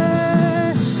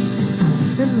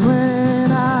 And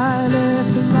when I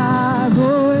lift my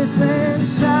voice and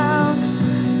shout,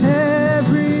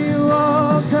 every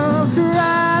wall comes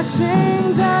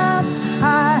crashing down.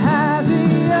 I have the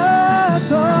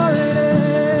authority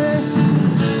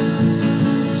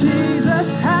Jesus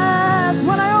has.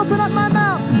 When I open up my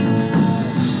mouth,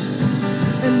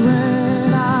 and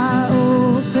when I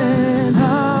open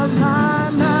up my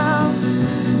mouth,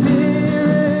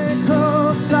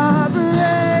 miracles are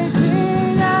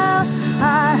breaking out.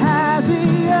 I have the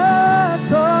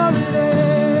authority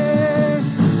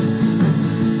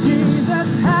Jesus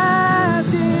has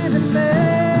given me.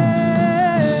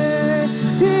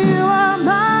 You are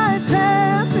my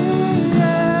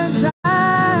champion,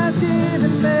 has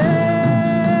given me.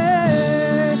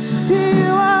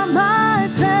 You are my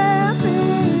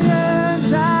champion,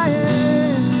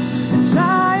 giants.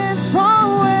 Giants fall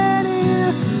when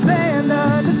you stand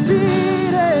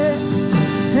undefeated.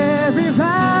 Every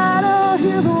battle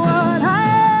you've won, I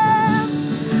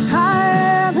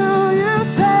am who you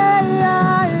say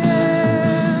I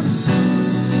am.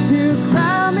 You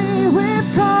crown me with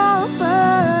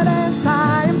confidence.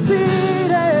 I am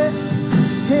seated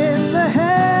in the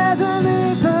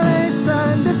heavenly place,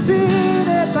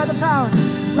 undefeated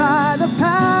by the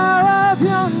power of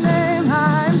your name.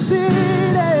 I am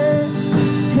seated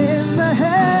in the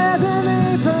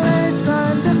heavenly place,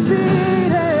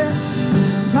 undefeated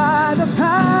by the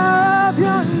power of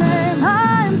your name.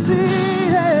 I am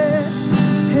seated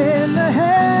in the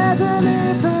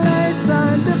heavenly place,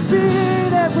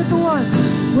 undefeated with the one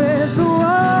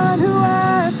who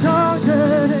has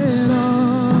conquered it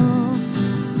all.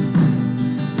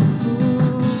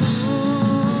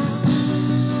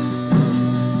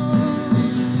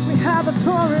 We have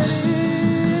authority.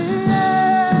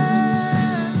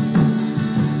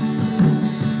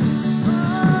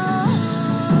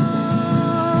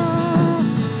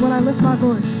 When I lift my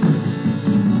voice,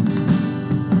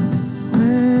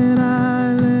 when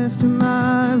I lift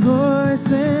my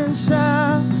voice and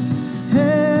shout,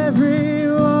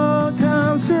 every wall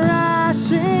comes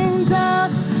crashing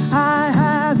down. I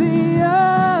have the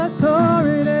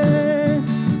authority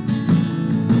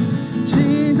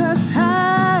Jesus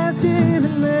has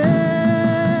given me.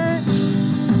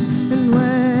 And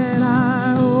when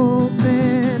I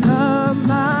open up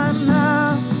my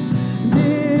mouth,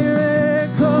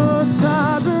 miracles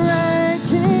are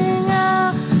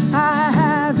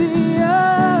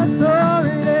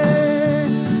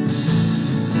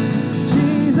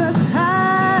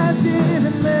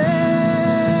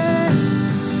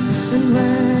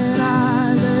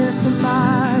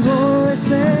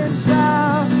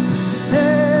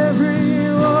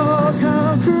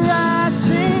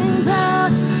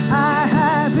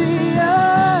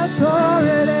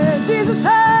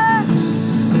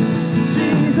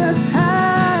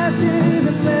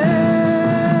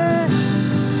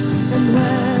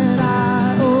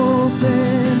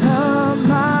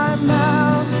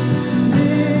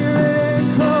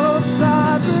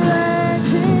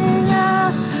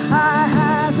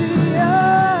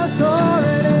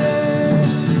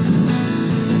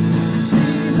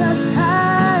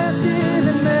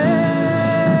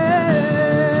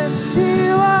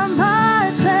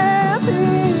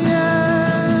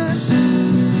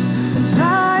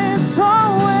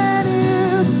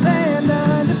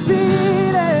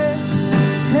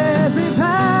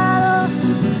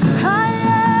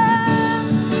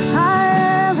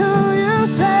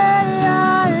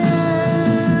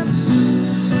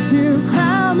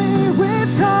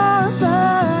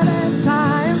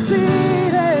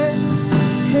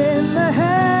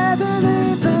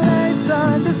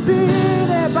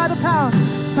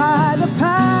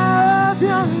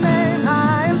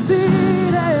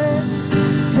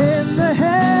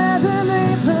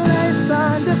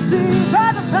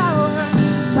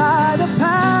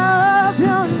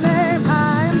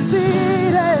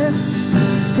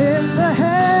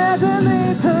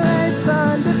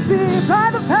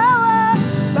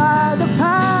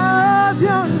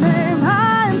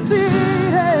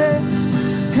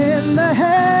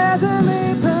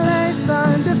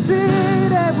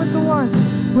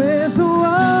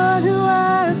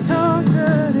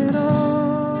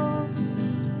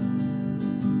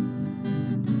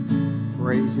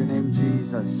Praise your name,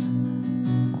 Jesus.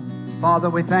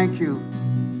 Father, we thank you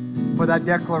for that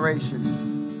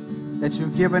declaration that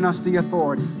you've given us the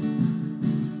authority.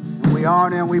 And we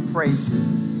honor and we praise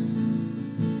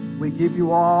you. We give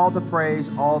you all the praise,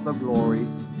 all the glory.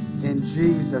 In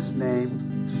Jesus'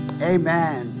 name,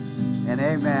 amen and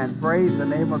amen. Praise the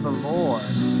name of the Lord.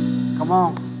 Come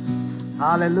on.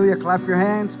 Hallelujah. Clap your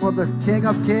hands for the King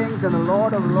of Kings and the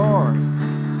Lord of Lords.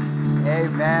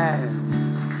 Amen.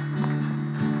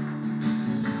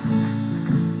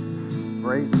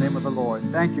 Praise the name of the Lord.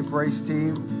 Thank you, praise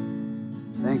team.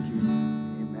 Thank you.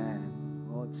 Amen.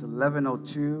 Well, it's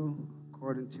 11:02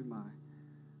 according to my,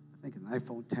 I think an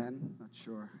iPhone 10. Not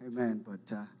sure. Amen.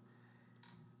 But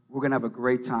we're going to have a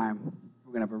great time.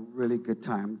 We're going to have a really good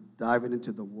time diving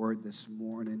into the Word this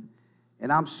morning.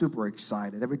 And I'm super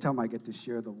excited. Every time I get to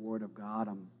share the Word of God,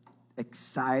 I'm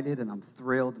excited and I'm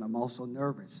thrilled and I'm also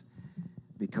nervous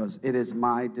because it is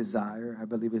my desire, I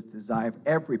believe it's the desire of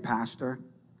every pastor,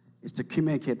 is to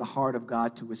communicate the heart of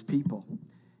God to his people.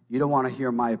 You don't want to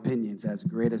hear my opinions, as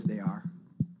great as they are.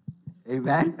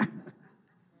 Amen?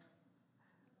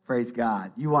 Praise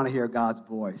God. You want to hear God's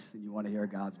voice and you want to hear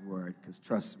God's word, because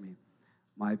trust me,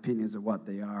 my opinions are what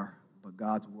they are, but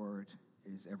God's word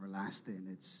is everlasting.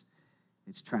 It's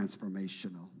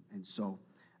transformational. And so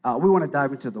we want to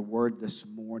dive into the word this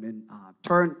morning.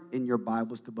 Turn in your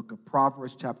Bibles to the book of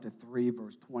Proverbs chapter 3,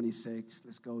 verse 26.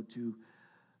 Let's go to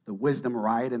the wisdom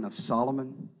writing of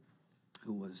Solomon,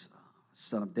 who was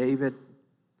son of David.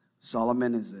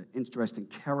 Solomon is an interesting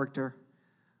character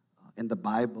in the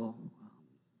Bible,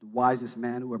 the wisest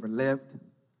man who ever lived.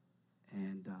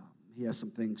 And he has some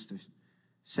things to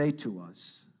say to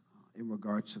us in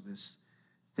regards to this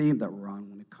theme that we're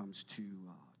on when it comes to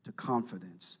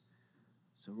confidence.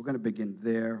 So we're going to begin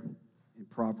there in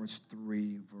Proverbs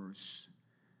 3, verse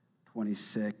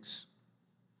 26.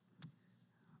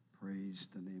 Praise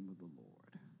the name of the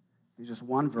Lord. There's just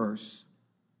one verse.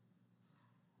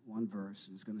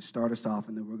 It's going to start us off,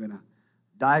 and then we're going to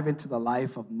dive into the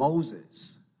life of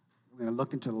Moses. We're going to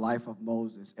look into the life of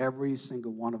Moses. Every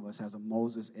single one of us has a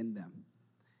Moses in them.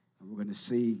 And we're going to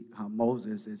see how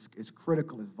Moses is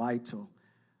critical, is vital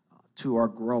to our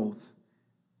growth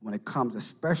when it comes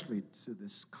especially to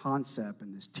this concept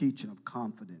and this teaching of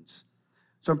confidence.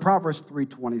 So in Proverbs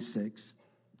 3:26,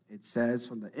 it says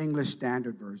from the English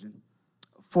Standard Version,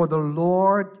 "For the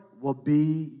Lord will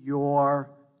be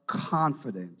your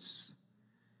confidence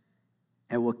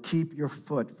and will keep your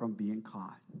foot from being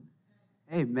caught."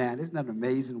 Amen. Isn't that an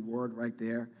amazing word right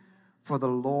there? For the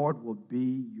Lord will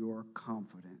be your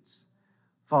confidence.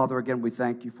 Father, again, we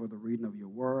thank you for the reading of your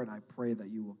word. I pray that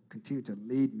you will continue to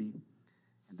lead me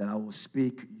and that I will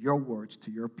speak your words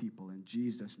to your people. In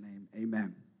Jesus' name,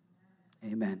 amen.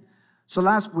 Amen. So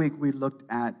last week we looked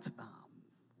at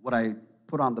what I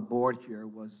put on the board here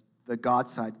was the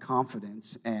God-side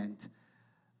confidence. And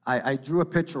I drew a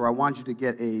picture. I want you to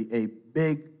get a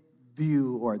big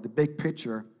view or the big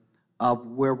picture of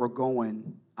where we're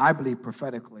going, I believe,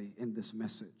 prophetically in this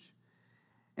message.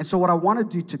 And so what I want to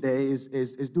do today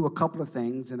is do a couple of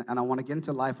things, and I want to get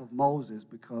into the life of Moses,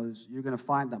 because you're going to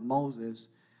find that Moses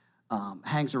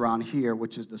hangs around here,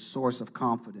 which is the source of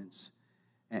confidence.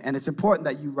 And it's important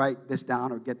that you write this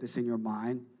down or get this in your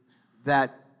mind,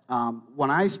 that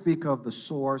when I speak of the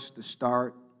source, the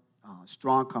start,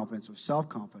 strong confidence or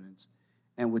self-confidence,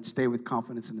 and would stay with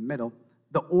confidence in the middle,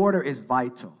 the order is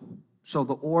vital. So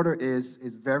the order is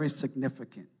very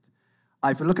significant.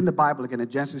 If you look in the Bible again, in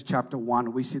Genesis chapter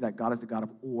 1, we see that God is the God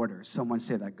of order. Someone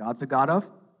say that God's the God of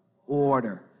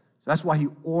order. So that's why he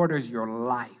orders your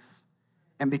life.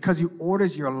 And because he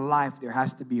orders your life, there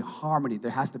has to be harmony. There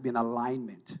has to be an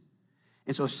alignment.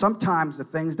 And so sometimes the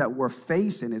things that we're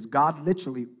facing is God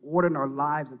literally ordering our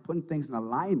lives and putting things in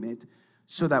alignment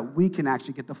so that we can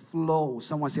actually get the flow.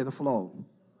 Someone say the flow.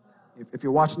 If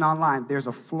you're watching online, there's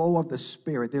a flow of the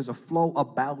Spirit. There's a flow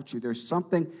about you. There's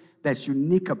something that's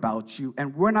unique about you.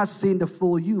 And we're not seeing the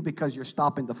full you because you're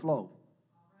stopping the flow.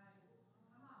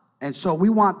 And so we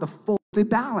want the fully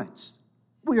balanced.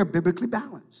 We are biblically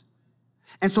balanced.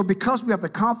 And so because we have the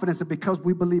confidence and because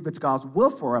we believe it's God's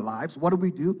will for our lives, what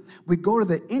do? We go to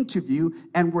the interview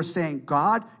and we're saying,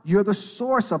 God, you're the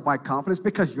source of my confidence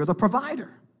because you're the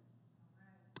provider.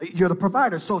 You're the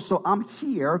provider. So I'm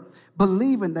here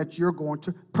believing that you're going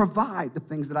to provide the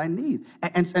things that I need.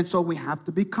 And so we have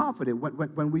to be confident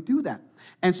when we do that.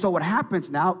 And so what happens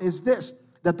now is this,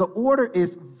 that the order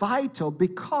is vital,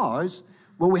 because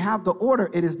when we have the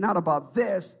order, it is not about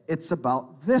this, it's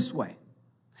about this way.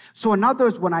 So in other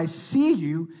words, when I see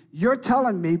you, you're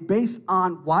telling me based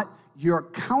on what? Your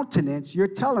countenance, you're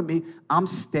telling me I'm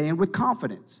staying with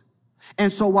confidence.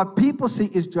 And so what people see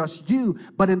is just you,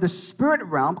 but in the spirit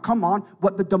realm, come on,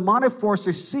 what the demonic force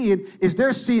is seeing is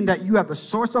they're seeing that you have the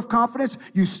source of confidence,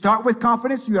 you start with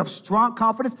confidence, you have strong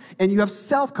confidence, and you have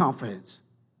self-confidence.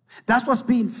 That's what's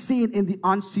being seen in the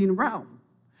unseen realm.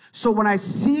 So when I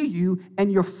see you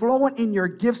and you're flowing in your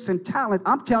gifts and talent,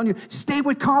 I'm telling you, stay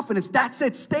with confidence. That's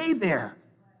it. Stay there.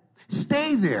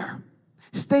 Stay there.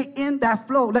 Stay in that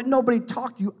flow. Let nobody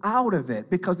talk you out of it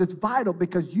because it's vital,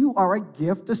 because you are a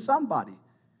gift to somebody.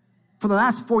 For the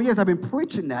last 4 years, I've been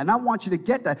preaching that, and I want you to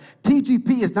get that.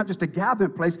 TGP is not just a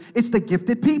gathering place. It's the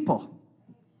gifted people.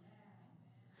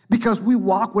 Because we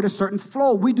walk with a certain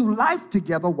flow. We do life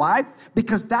together. Why?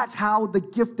 Because that's how the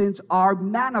giftings are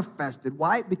manifested.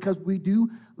 Why? Because we do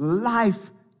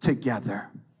life together.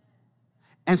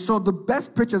 And so the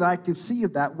best picture that I can see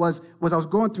of that was I was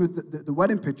going through the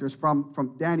wedding pictures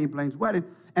from Danny and Blaine's wedding,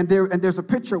 and there's a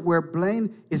picture where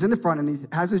Blaine is in the front, and he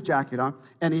has his jacket on,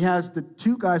 and he has the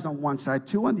two guys on one side,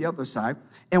 two on the other side.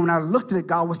 And when I looked at it,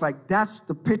 God was like, that's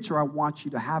the picture I want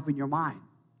you to have in your mind.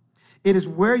 It is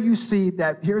where you see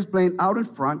that here's Blaine out in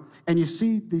front, and you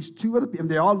see these two other people,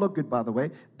 and they all look good, by the way.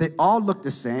 They all look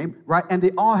the same, right? And they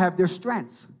all have their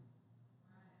strengths.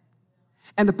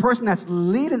 And the person that's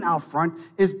leading out front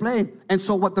is Blaine. And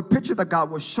so what the picture that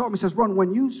God was showing me says, Ron,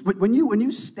 when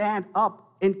you stand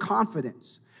up in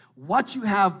confidence, what you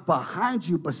have behind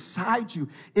you, beside you,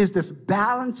 is this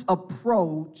balanced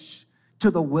approach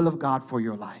to the will of God for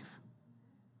your life.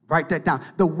 Write that down.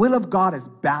 The will of God is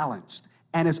balanced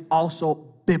and is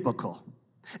also biblical.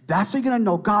 That's how you're going to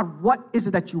know, God, what is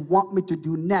it that you want me to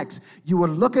do next? You will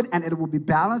look at it and it will be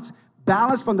balanced.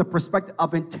 Balanced from the perspective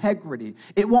of integrity.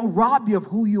 It won't rob you of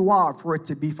who you are for it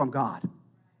to be from God.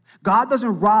 God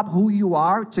doesn't rob who you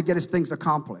are to get his things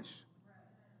accomplished.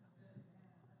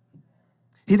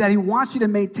 He wants you to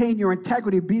maintain your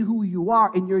integrity, be who you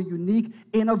are in your unique,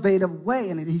 innovative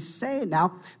way. And he's saying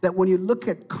now that when you look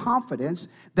at confidence,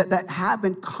 that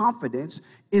having confidence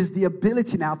is the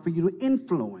ability now for you to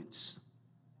influence.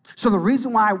 So the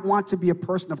reason why I want to be a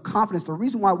person of confidence, the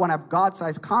reason why I want to have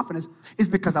God-sized confidence is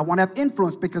because I want to have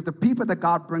influence, because the people that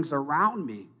God brings around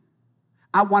me,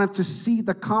 I want them to see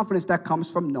the confidence that comes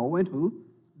from knowing who?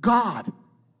 God.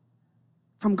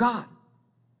 From God.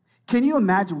 Can you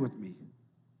imagine with me?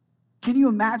 Can you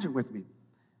imagine with me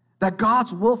that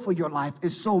God's will for your life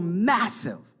is so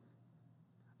massive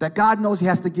that God knows he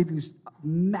has to give you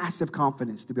massive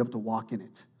confidence to be able to walk in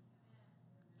it?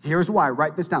 Here's why.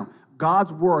 Write this down.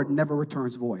 God's word never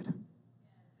returns void.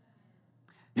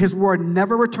 His word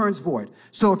never returns void.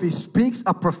 So if he speaks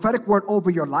a prophetic word over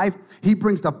your life, he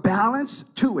brings the balance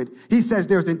to it. He says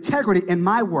there's integrity in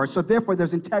my word, so therefore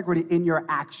there's integrity in your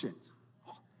actions.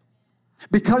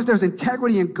 Because there's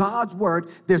integrity in God's word,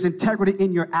 there's integrity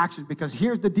in your actions. Because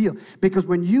here's the deal. Because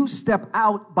when you step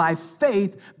out by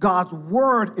faith, God's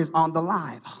word is on the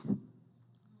line.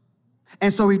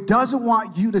 And so he doesn't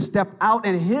want you to step out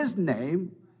in his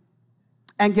name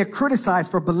and get criticized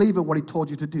for believing what he told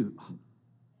you to do.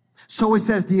 So it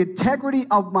says, the integrity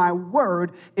of my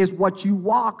word is what you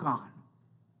walk on.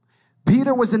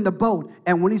 Peter was in the boat,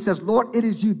 and when he says, Lord, it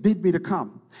is you, bid me to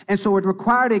come. And so it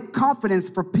required a confidence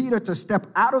for Peter to step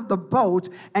out of the boat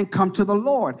and come to the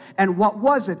Lord. And what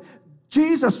was it?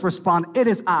 Jesus responded, it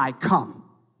is I, come.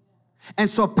 And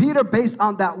so Peter, based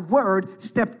on that word,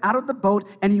 stepped out of the boat,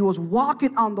 and he was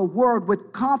walking on the word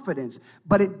with confidence.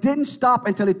 But it didn't stop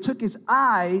until he took his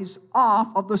eyes off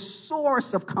of the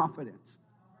source of confidence.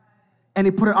 And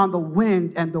he put it on the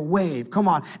wind and the wave. Come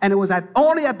on. And it was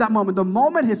only at that moment, the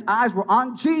moment his eyes were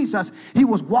on Jesus, he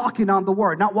was walking on the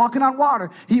word. Not walking on water.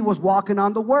 He was walking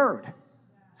on the word.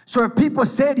 So if people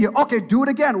say to you, okay, do it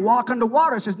again, walk on the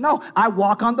water. He says, no, I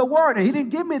walk on the word. And he didn't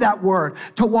give me that word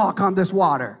to walk on this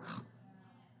water.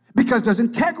 Because there's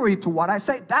integrity to what I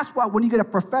say. That's why when you get a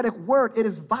prophetic word, it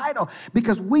is vital.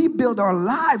 Because we build our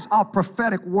lives off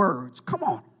prophetic words. Come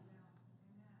on.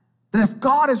 That if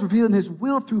God is revealing his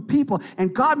will through people,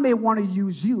 and God may want to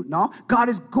use you, no, God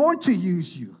is going to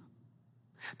use you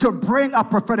to bring a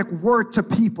prophetic word to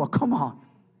people. Come on.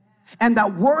 And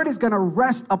that word is going to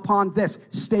rest upon this.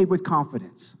 Stay with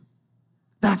confidence.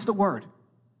 That's the word.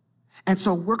 And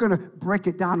so we're going to break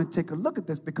it down and take a look at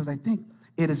this because I think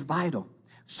it is vital.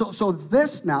 So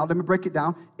this now, let me break it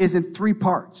down, is in 3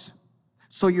 parts.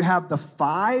 So you have the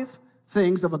 5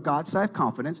 things of a God-sized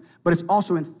confidence, but it's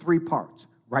also in 3 parts.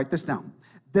 Write this down.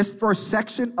 This first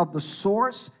section of the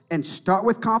source and start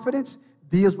with confidence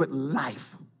deals with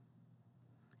life.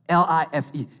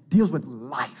 L-I-F-E, deals with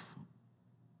life.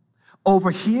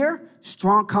 Over here,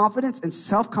 strong confidence and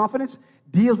self-confidence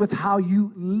deals with how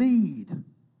you lead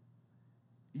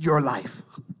your life.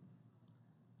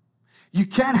 You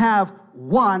can't have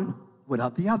one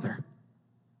without the other.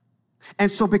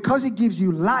 And so because he gives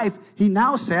you life, he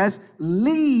now says,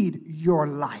 lead your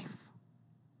life.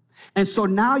 And so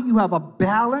now you have a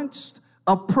balanced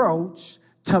approach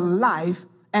to life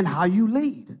and how you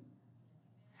lead.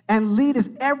 And lead is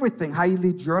everything. How you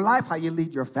lead your life, how you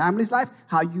lead your family's life,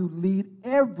 how you lead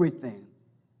everything.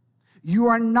 You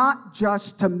are not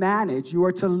just to manage, you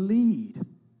are to lead.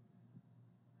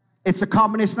 It's a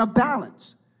combination of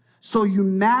balance. So you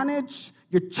manage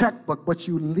your checkbook, but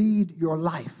you lead your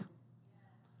life.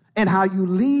 And how you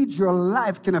lead your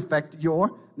life can affect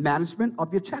your management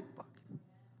of your checkbook.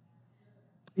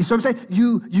 You see what I'm saying?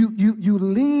 You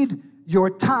lead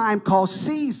your time called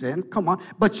season, come on,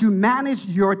 but you manage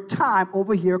your time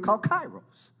over here called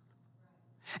Kairos.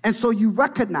 And so you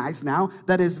recognize now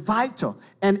that it's vital.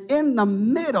 And in the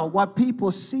middle, what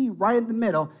people see right in the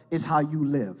middle is how you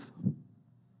live.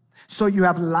 So you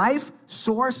have life,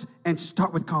 source, and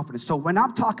start with confidence. So when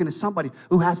I'm talking to somebody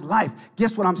who has life,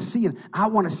 guess what I'm seeing? I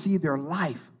want to see their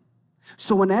life.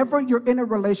 So whenever you're in a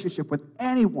relationship with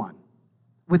anyone,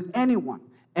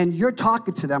 and you're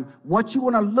talking to them, what you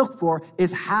want to look for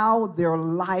is how their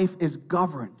life is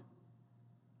governed.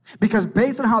 Because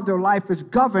based on how their life is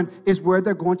governed is where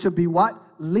they're going to be what?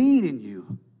 Leading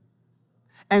you.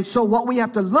 And so what we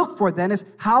have to look for then is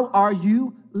how are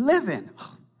you living?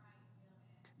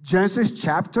 Genesis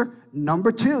chapter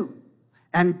number 2.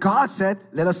 And God said,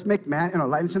 let us make man in our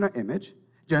likeness and our image.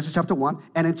 Genesis chapter 1.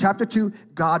 And in chapter 2,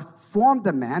 God formed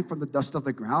the man from the dust of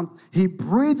the ground. He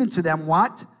breathed into them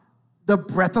what? The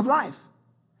breath of life.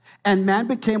 And man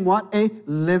became what? A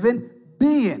living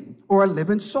being or a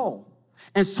living soul.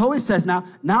 And so he says,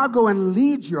 now go and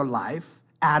lead your life,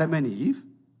 Adam and Eve,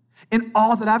 in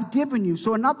all that I've given you.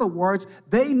 So in other words,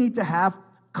 they need to have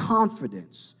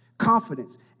confidence.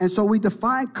 Confidence. And so we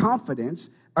define confidence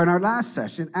in our last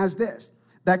session as this.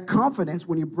 That confidence,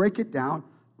 when you break it down,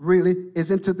 really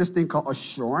is into this thing called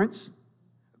assurance.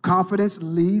 Confidence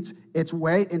leads its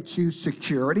way into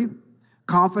security.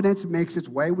 Confidence makes its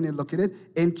way, when you look at it,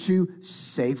 into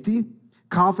safety.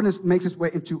 Confidence makes its way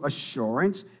into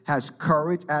assurance, has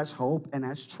courage, has hope, and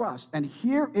has trust. And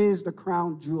here is the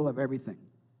crown jewel of everything.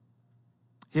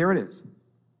 Here it is.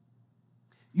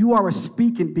 You are a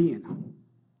speaking being.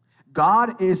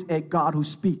 God is a God who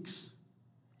speaks.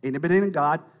 In the beginning,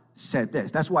 God said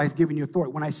this. That's why he's giving you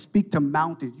authority. When I speak to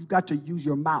mountains, you got to use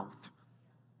your mouth.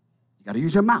 You got to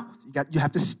use your mouth. You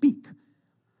have to speak.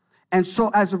 And so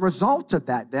as a result of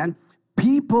that, then,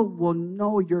 people will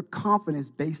know your confidence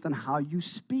based on how you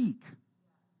speak.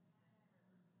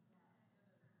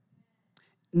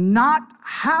 Not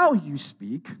how you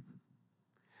speak,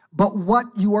 but what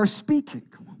you are speaking.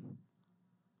 Come on.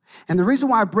 And the reason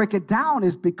why I break it down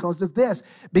is because of this.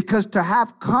 Because to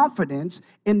have confidence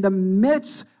in the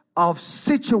midst of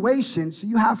situations,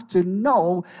 you have to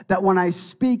know that when I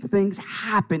speak, things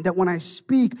happen. That when I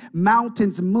speak,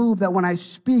 mountains move. That when I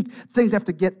speak, things have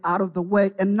to get out of the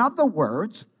way. In other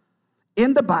words,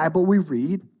 in the Bible, we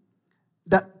read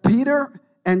that Peter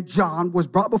and John was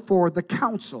brought before the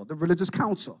council, the religious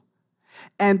council.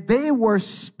 And they were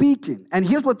speaking. And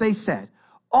here's what they said.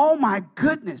 Oh, my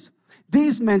goodness.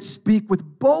 These men speak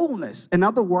with boldness. In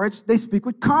other words, they speak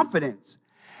with confidence.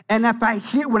 And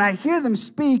when I hear them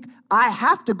speak, I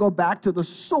have to go back to the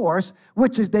source,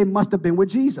 which is they must have been with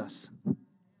Jesus.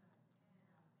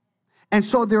 And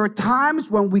so there are times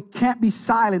when we can't be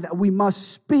silent, that we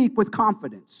must speak with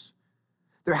confidence.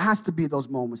 There has to be those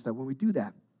moments that when we do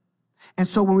that. And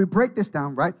so when we break this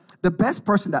down, right, the best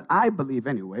person that I believe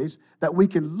anyways, that we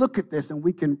can look at this and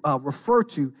we can refer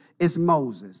to is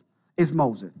Moses.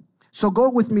 So go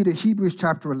with me to Hebrews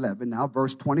chapter 11 now,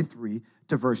 verse 23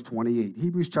 to verse 28.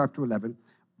 Hebrews chapter 11,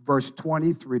 verse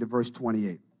 23 to verse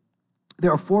 28.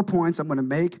 There are 4 points I'm going to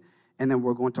make, and then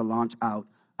we're going to launch out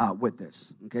with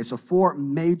this. Okay, so 4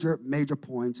 major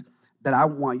points that I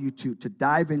want you to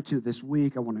dive into this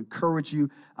week. I want to encourage you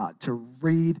to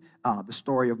read the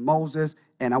story of Moses,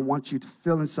 and I want you to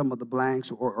fill in some of the blanks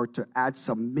or to add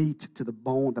some meat to the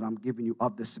bone that I'm giving you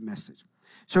of this message.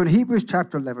 So in Hebrews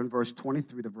chapter 11, verse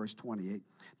 23 to verse 28,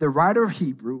 the writer of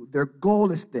Hebrew, their goal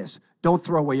is this. Don't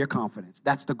throw away your confidence.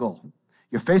 That's the goal.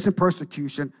 You're facing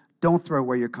persecution. Don't throw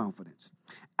away your confidence.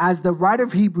 As the writer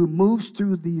of Hebrew moves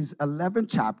through these 11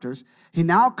 chapters, he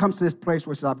now comes to this place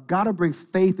where he says, I've got to bring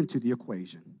faith into the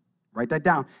equation. Write that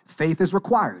down. Faith is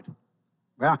required.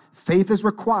 Well, faith is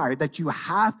required, that you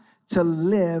have to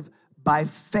live by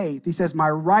faith. He says, my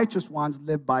righteous ones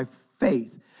live by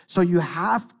faith. So you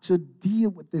have to deal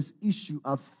with this issue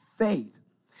of faith.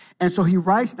 And so he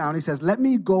writes down, he says, let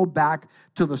me go back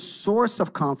to the source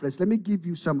of confidence. Let me give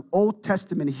you some Old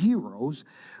Testament heroes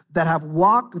that have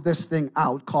walked this thing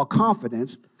out called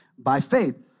confidence by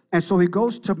faith. And so he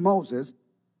goes to Moses,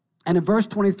 and in verse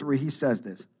 23, he says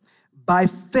this. By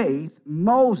faith,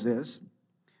 Moses,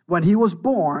 when he was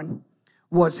born,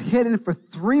 was hidden for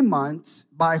 3 months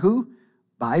by who?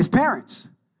 By his parents.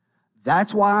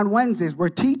 That's why on Wednesdays we're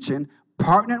teaching,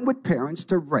 partnering with parents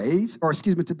to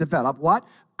to develop what?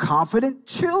 Confident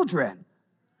children.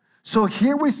 So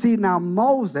here we see now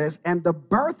Moses and the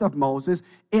birth of Moses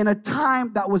in a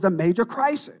time that was a major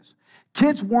crisis.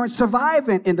 Kids weren't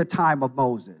surviving in the time of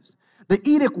Moses. The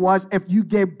edict was if you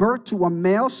gave birth to a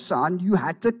male son, you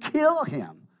had to kill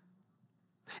him.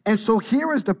 And so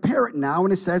here is the parent now,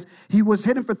 and it says he was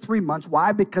hidden for 3 months.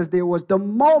 Why? Because there was the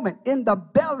moment in the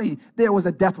belly, there was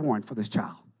a death warrant for this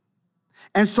child.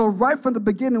 And so right from the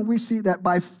beginning, we see that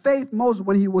by faith, Moses,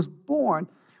 when he was born,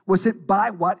 was hit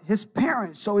by what? His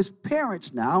parents. So his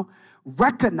parents now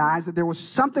recognized that there was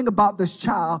something about this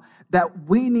child that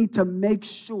we need to make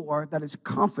sure that his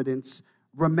confidence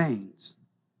remains.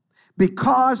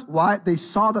 Because, why? They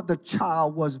saw that the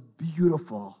child was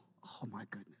beautiful. Oh, my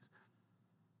goodness.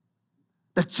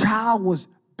 The child was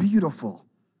beautiful.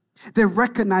 They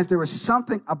recognized there was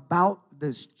something about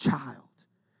this child.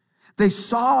 They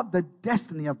saw the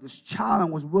destiny of this child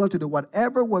and was willing to do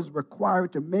whatever was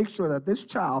required to make sure that this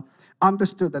child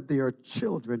understood that they are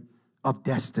children of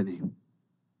destiny.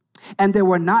 And they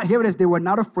were not, here it is, they were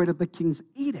not afraid of the king's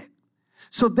edict.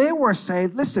 So they were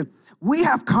saying, listen, we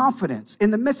have confidence. In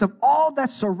the midst of all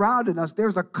that surrounded us,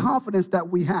 there's a confidence that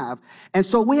we have. And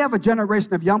so we have a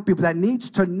generation of young people that needs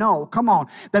to know, come on,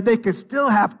 that they can still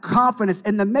have confidence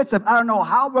in the midst of, I don't know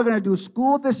how we're going to do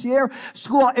school this year.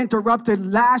 School interrupted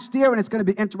last year, and it's going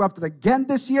to be interrupted again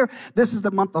this year. This is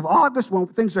the month of August when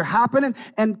things are happening.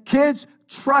 And kids,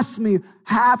 trust me,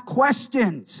 have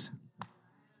questions.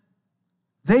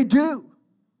 They do.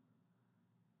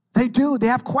 They do. They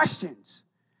have questions.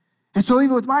 And so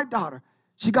even with my daughter,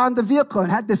 she got in the vehicle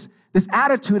and had this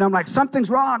attitude. I'm like, something's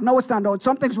wrong. No, it's not. No,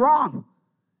 something's wrong.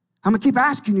 I'm going to keep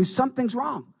asking you, something's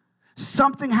wrong.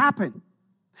 Something happened.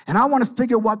 And I want to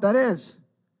figure what that is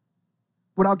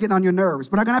without getting on your nerves.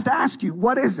 But I'm going to have to ask you,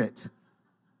 what is it?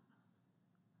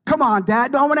 Come on,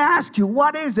 Dad. I want to ask you,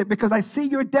 what is it? Because I see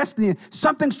your destiny.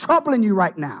 Something's troubling you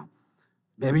right now.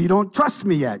 Maybe you don't trust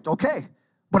me yet. Okay.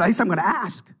 But at least I'm going to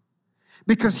ask.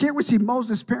 Because here we see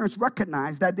Moses' parents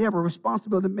recognize that they have a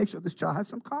responsibility to make sure this child has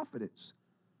some confidence.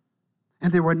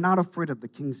 And they were not afraid of the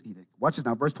king's edict. Watch this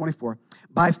now, verse 24.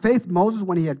 By faith, Moses,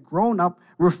 when he had grown up,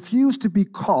 refused to be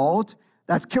called,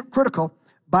 that's critical.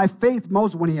 By faith,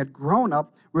 Moses, when he had grown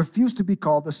up, refused to be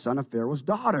called the son of Pharaoh's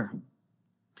daughter,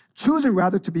 choosing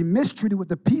rather to be mistreated with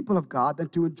the people of God than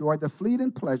to enjoy the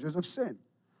fleeting pleasures of sin.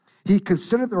 He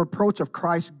considered the reproach of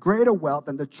Christ greater wealth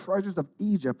than the treasures of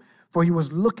Egypt, for he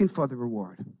was looking for the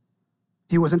reward.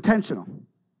 He was intentional.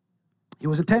 He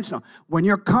was intentional. When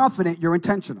you're confident, you're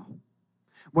intentional.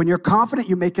 When you're confident,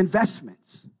 you make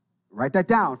investments. Write that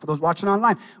down for those watching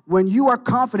online. When you are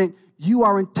confident, you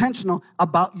are intentional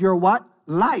about your what?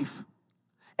 Life.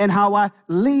 And how I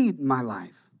lead my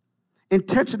life.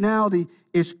 Intentionality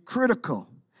is critical.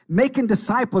 Making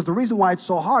disciples, the reason why it's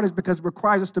so hard is because it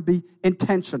requires us to be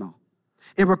intentional.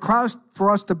 It requires for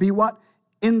us to be what?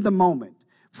 In the moment.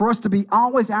 For us to be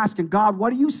always asking, God,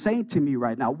 what are you saying to me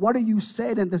right now? What are you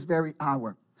saying in this very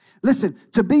hour? Listen,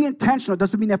 to be intentional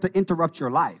doesn't mean you have to interrupt your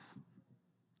life.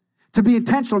 To be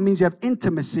intentional means you have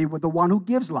intimacy with the one who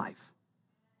gives life.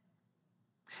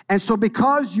 And so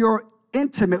because you're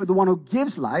intimate with the one who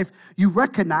gives life, you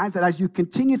recognize that as you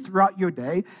continue throughout your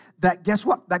day, that guess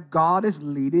what? That God is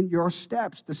leading your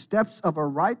steps. The steps of a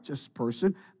righteous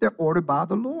person, they're ordered by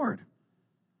the Lord.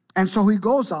 And so he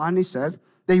goes on, he says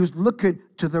that he was looking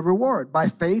to the reward. By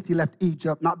faith, he left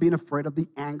Egypt, not being afraid of the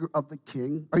anger of the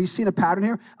king. Are you seeing a pattern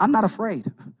here? I'm not afraid.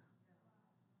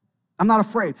 I'm not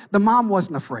afraid. The mom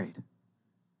wasn't afraid.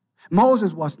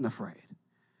 Moses wasn't afraid.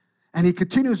 And he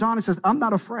continues on and says, I'm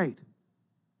not afraid.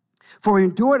 For he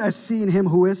endured as seeing him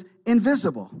who is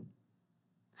invisible.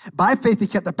 By faith, he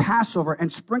kept the Passover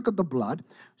and sprinkled the blood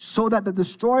so that the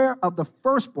destroyer of the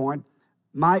firstborn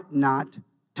might not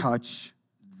touch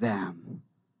them.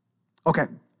 Okay,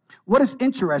 what is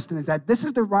interesting is that this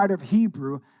is the writer of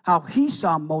Hebrew, how he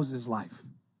saw Moses' life.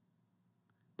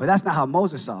 But that's not how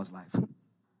Moses saw his life.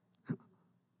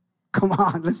 Come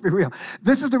on, let's be real.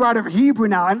 This is the writer of Hebrew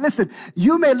now. And listen,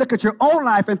 you may look at your own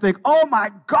life and think, oh my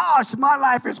gosh, my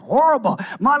life is horrible.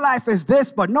 My life is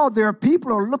this. But no, there are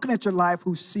people who are looking at your life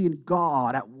who's seeing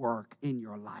God at work in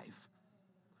your life.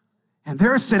 And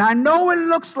they're saying, I know it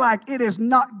looks like it is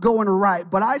not going right,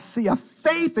 but I see a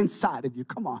faith inside of you.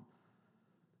 Come on.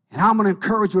 And I'm going to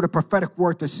encourage you with a prophetic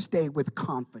word to stay with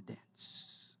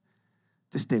confidence.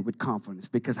 to stay with confidence,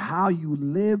 because how you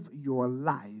live your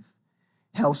life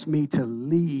helps me to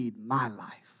lead my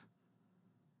life.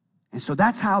 And so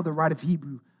that's how the writer of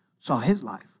Hebrew saw his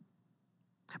life.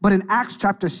 But in Acts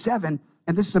chapter 7,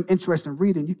 and this is some interesting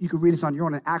reading, you can read this on your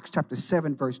own, in Acts chapter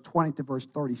 7, verse 20 to verse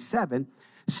 37,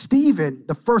 Stephen,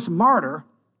 the first martyr,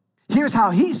 here's how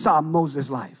he saw Moses'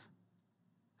 life.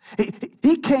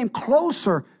 He came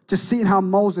closer to seeing how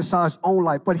Moses saw his own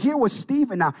life. But here was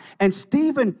Stephen now. And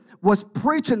Stephen was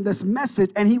preaching this message,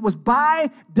 and he was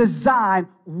by design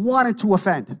wanting to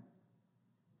offend.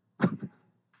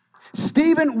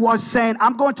 Stephen was saying,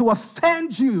 I'm going to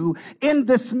offend you in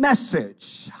this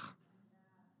message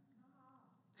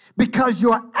because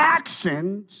your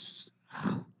actions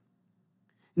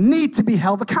need to be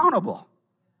held accountable.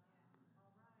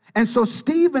 And so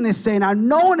Stephen is saying, I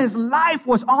knowing his life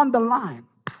was on the line,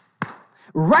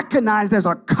 recognize there's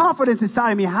a confidence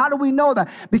inside of me. How do we know that?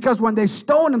 Because when they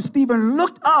stoned him, Stephen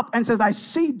looked up and says, I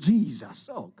see Jesus.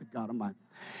 Oh, good God Almighty.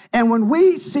 And when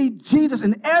we see Jesus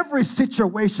in every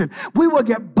situation, we will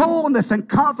get boldness and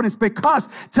confidence, because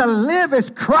to live is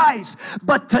Christ,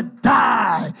 but to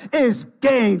die is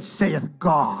gain, saith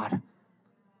God.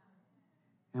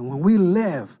 And when we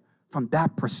live from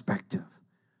that perspective,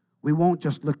 we won't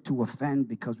just look to offend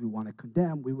because we want to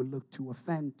condemn. We will look to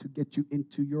offend to get you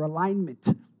into your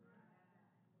alignment,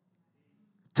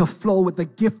 to flow with the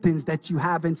giftings that you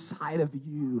have inside of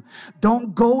you.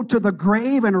 Don't go to the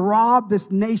grave and rob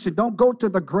this nation. Don't go to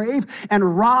the grave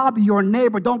and rob your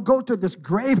neighbor. Don't go to this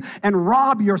grave and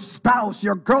rob your spouse,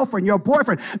 your girlfriend, your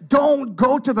boyfriend. Don't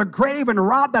go to the grave and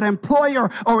rob that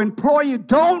employer or employee.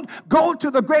 Don't go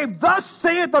to the grave. Thus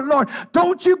saith the Lord.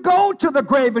 Don't you go to the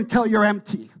grave until you're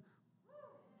empty.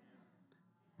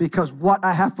 Because what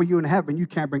I have for you in heaven, you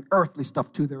can't bring earthly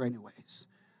stuff to there anyways.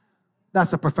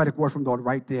 That's a prophetic word from the Lord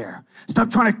right there.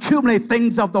 Stop trying to accumulate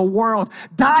things of the world.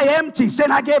 Die empty. Saying,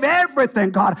 I gave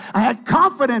everything, God. I had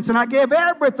confidence and I gave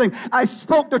everything. I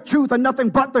spoke the truth and nothing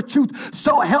but the truth.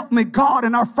 So help me, God.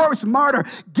 And our first martyr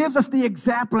gives us the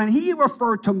example, and he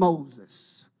referred to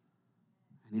Moses.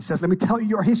 And he says, let me tell you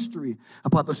your history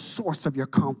about the source of your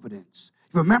confidence.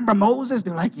 Remember Moses?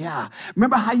 They're like, yeah.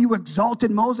 Remember how you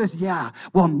exalted Moses? Yeah.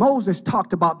 Well, Moses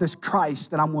talked about this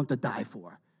Christ that I'm going to die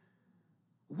for.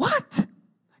 What?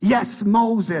 Yes,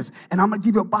 Moses. And I'm going to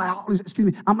give you I'm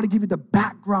going to give you the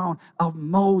background of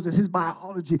Moses, his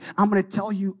biology. I'm going to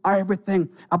tell you everything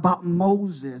about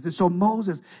Moses. And so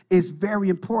Moses is very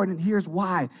important. And here's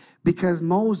why. Because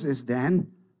Moses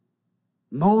then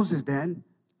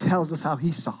tells us how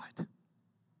he saw it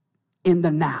in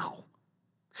the now.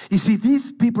 You see,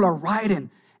 these people are writing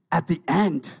at the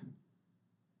end.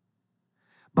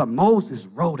 But Moses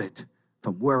wrote it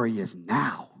from where he is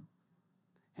now.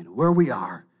 And where we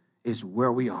are is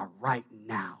where we are right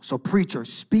now. So preacher,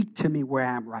 speak to me where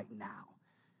I am right now.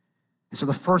 And so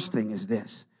the first thing is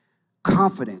this.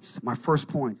 Confidence, my first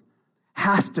point,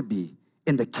 has to be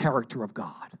in the character of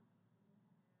God.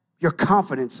 Your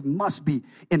confidence must be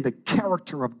in the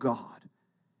character of God.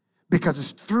 Because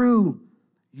it's through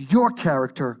your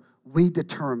character we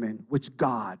determine which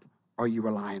God are you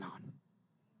relying on.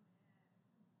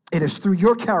 It is through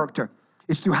your character.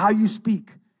 It's through how you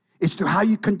speak. It's through how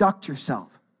you conduct yourself.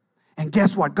 And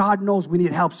guess what? God knows we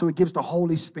need help, so he gives the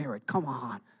Holy Spirit. Come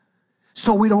on.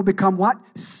 So we don't become what?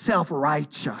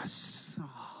 Self-righteous.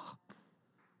 Oh.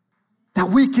 That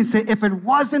we can say, if it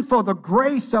wasn't for the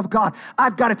grace of God,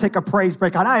 I've got to take a praise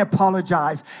break. And I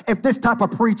apologize if this type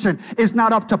of preaching is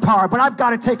not up to par, but I've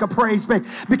got to take a praise break.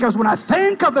 Because when I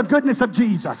think of the goodness of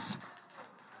Jesus,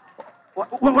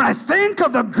 when I think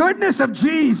of the goodness of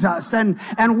Jesus and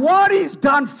what he's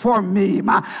done for me,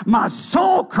 my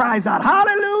soul cries out,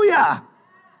 hallelujah.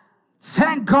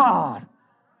 Thank God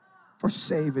for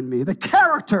saving me. The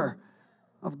character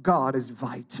of God is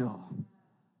vital.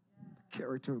 The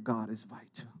character of God is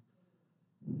vital.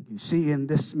 You see, in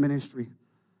this ministry,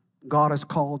 God has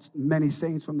called many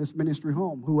saints from this ministry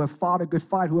home who have fought a good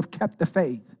fight, who have kept the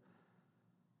faith,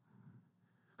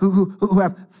 who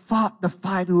have fought the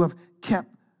fight, who have kept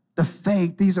the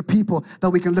faith. These are people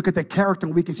that we can look at their character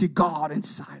and we can see God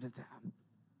inside of them.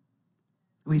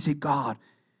 We see God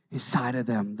inside of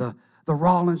them. The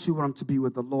Rollins who went to be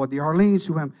with the Lord. The Arlenes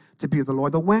who went to be with the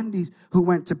Lord. The Wendy's who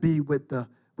went to be with the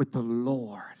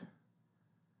Lord.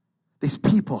 These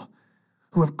people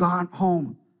who have gone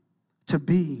home to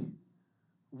be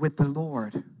with the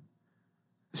Lord.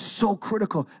 So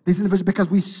critical, these individuals, because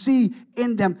we see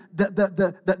in them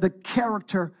the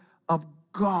character of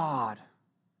God.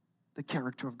 The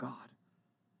character of God.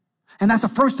 And that's the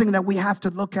first thing that we have to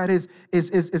look at is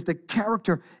the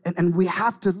character. And we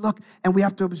have to look and we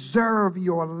have to observe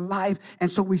your life.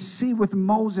 And so we see with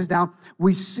Moses now,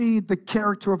 we see the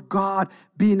character of God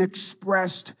being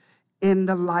expressed in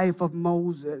the life of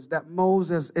Moses. That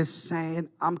Moses is saying,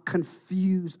 I'm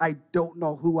confused. I don't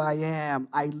know who I am.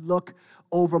 I look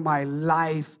over my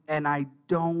life and I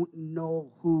don't know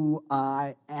who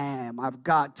I am. I've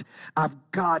got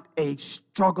a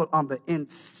struggle on the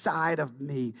inside of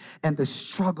me, and the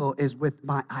struggle is with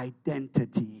my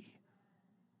identity.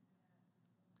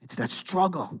 It's that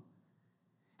struggle.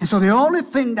 And so the only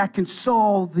thing that can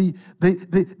solve the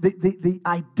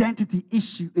identity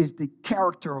issue is the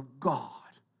character of God.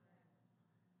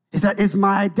 Is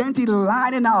my identity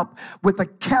lining up with the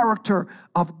character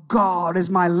of God? Is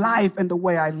my life and the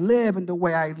way I live and the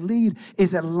way I lead,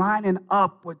 is it lining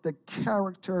up with the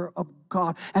character of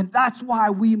God? And that's why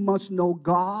we must know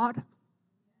God.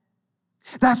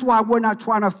 That's why we're not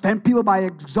trying to offend people by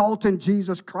exalting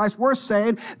Jesus Christ. We're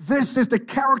saying this is the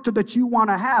character that you want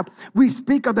to have. We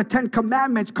speak of the 10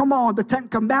 Commandments. Come on, the 10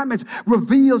 Commandments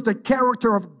reveals the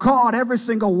character of God. Every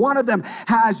single one of them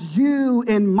has you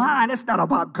in mind. It's not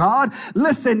about God.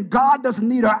 Listen, God doesn't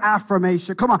need our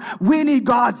affirmation. Come on, we need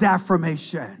God's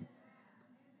affirmation.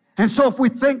 And so if we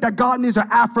think that God needs our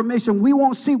affirmation, we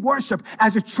won't see worship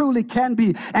as it truly can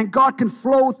be. And God can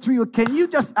flow through you. Can you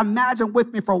just imagine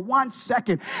with me for 1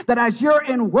 second that as you're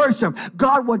in worship,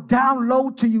 God will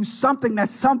download to you something that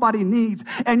somebody needs.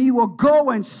 And you will go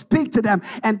and speak to them.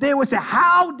 And they will say,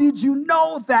 how did you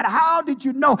know that? How did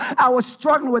you know I was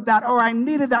struggling with that? Or I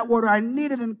needed that word. Or I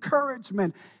needed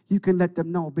encouragement. You can let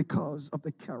them know because of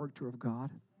the character of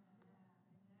God.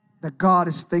 That God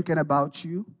is thinking about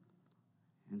you.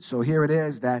 And so here it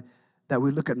is that we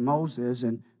look at Moses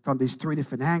and from these 3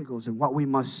 different angles and what we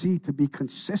must see to be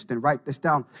consistent. Write this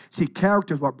down. See,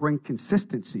 character is what brings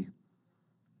consistency.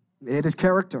 It is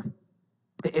character.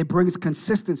 It brings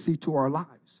consistency to our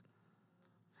lives.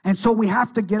 And so we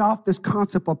have to get off this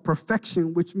concept of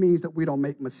perfection, which means that we don't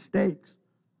make mistakes.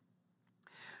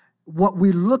 What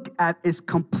we look at is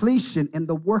completion in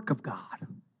the work of God.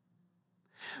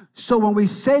 So when we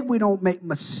say we don't make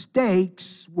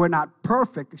mistakes, we're not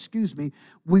perfect,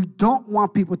 we don't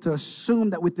want people to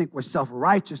assume that we think we're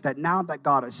self-righteous, that now that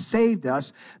God has saved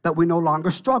us, that we no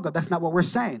longer struggle. That's not what we're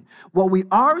saying. What we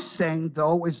are saying,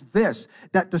 though, is this,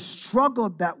 that the struggle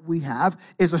that we have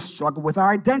is a struggle with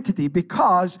our identity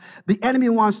because the enemy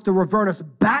wants to revert us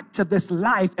back to this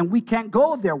life, and we can't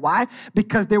go there. Why?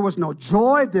 Because there was no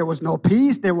joy, there was no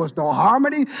peace, there was no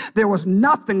harmony, there was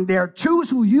nothing there. Choose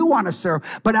who you want to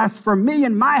serve. But as for me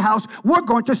and my house, we're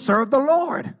going to serve the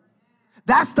Lord.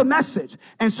 That's the message.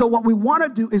 And so what we want to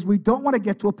do is we don't want to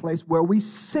get to a place where we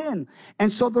sin.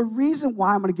 And so the reason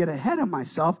why I'm going to get ahead of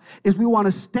myself is we want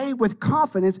to stay with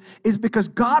confidence is because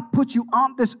God put you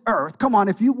on this earth. Come on,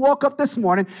 if you woke up this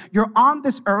morning, you're on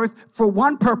this earth for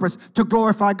one purpose, to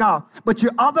glorify God. But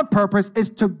your other purpose is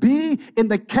to be in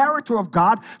the character of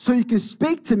God so you can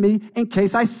speak to me in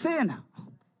case I sin.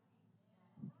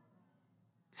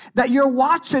 That you're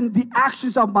watching the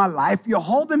actions of my life. You're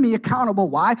holding me accountable.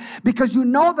 Why? Because you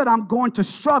know that I'm going to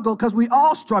struggle, because we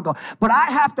all struggle. But I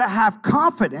have to have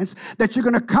confidence that you're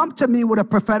going to come to me with a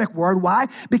prophetic word. Why?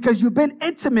 Because you've been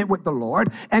intimate with the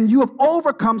Lord and you have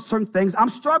overcome certain things I'm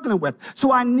struggling with.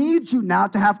 So I need you now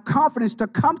to have confidence to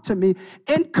come to me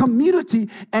in community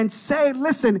and say,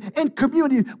 listen, in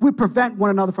community, we prevent one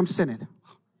another from sinning.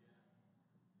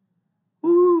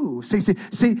 Ooh,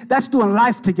 see, that's doing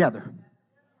life together.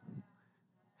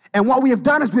 And what we have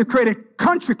done is we've created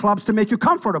country clubs to make you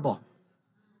comfortable.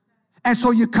 And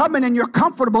so you come in and you're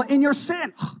comfortable in your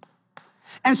sin.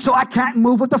 And so I can't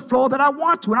move with the flow that I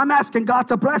want to. And I'm asking God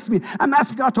to bless me. I'm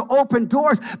asking God to open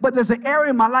doors. But there's an area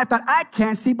in my life that I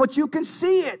can't see, but you can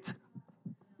see it.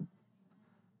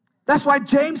 That's why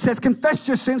James says, confess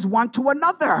your sins one to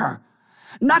another.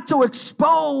 Not to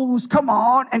expose, come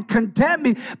on, and condemn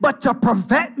me, but to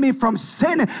prevent me from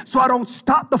sinning so I don't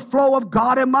stop the flow of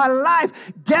God in my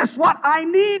life. Guess what? I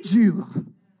need you.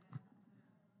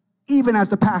 Even as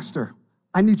the pastor,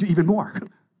 I need you even more.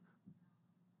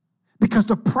 Because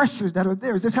the pressures that are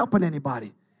there, is this helping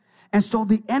anybody? And so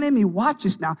the enemy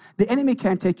watches now. The enemy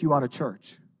can't take you out of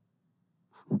church.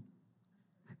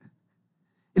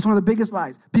 It's one of the biggest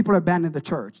lies. People are abandoning the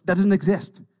church. That doesn't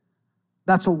exist.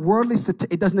 That's a worldly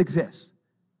statistic. It doesn't exist.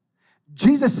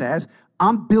 Jesus says,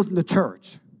 I'm building the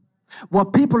church.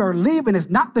 What people are leaving is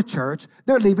not the church.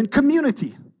 They're leaving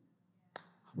community.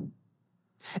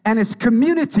 And it's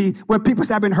community where people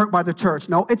say, I've been hurt by the church.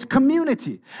 No, it's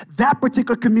community. That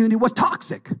particular community was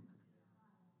toxic.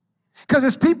 Because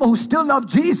there's people who still love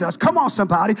Jesus, come on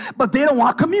somebody, but they don't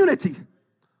want community.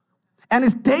 And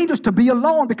it's dangerous to be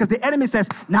alone because the enemy says,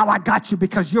 now I got you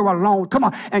because you're alone. Come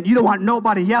on. And you don't want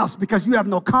nobody else because you have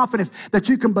no confidence that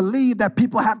you can believe that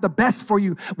people have the best for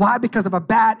you. Why? Because of a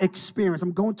bad experience.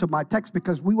 I'm going to my text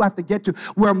because we have to get to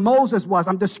where Moses was.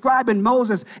 I'm describing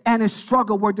Moses and his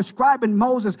struggle. We're describing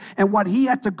Moses and what he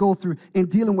had to go through in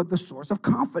dealing with the source of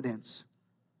confidence.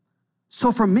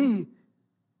 So for me,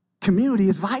 community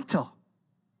is vital.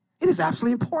 It is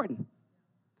absolutely important.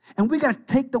 And we got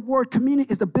to take the word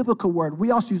community is the biblical word. We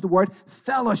also use the word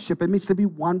fellowship. It means to be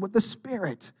one with the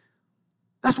Spirit.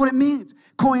 That's what it means.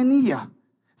 Koinonia,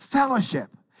 fellowship.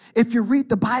 If you read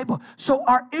the Bible. So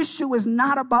our issue is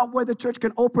not about whether the church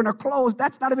can open or close.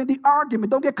 That's not even the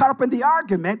argument. Don't get caught up in the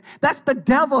argument. That's the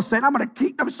devil saying, I'm going to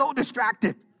keep them so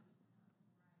distracted.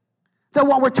 That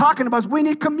what we're talking about is we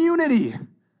need community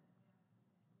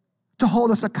to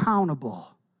hold us accountable.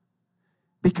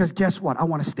 Because guess what? I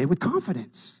want to stay with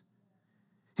confidence.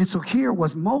 And so here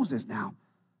was Moses now.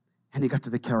 And he got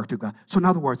to the character of God. So in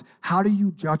other words, how do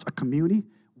you judge a community?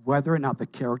 Whether or not the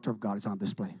character of God is on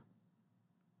display.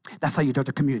 That's how you judge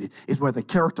a community, is whether the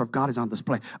character of God is on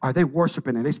display. Are they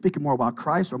worshiping? Are they speaking more about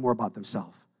Christ or more about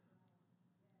themselves?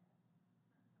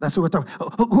 That's what we're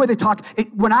talking. Who are they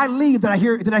talking? When I leave, did I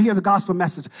hear the gospel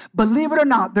message? Believe it or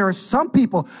not, there are some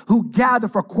people who gather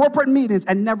for corporate meetings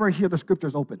and never hear the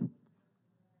scriptures open.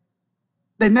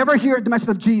 They never hear the message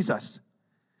of Jesus.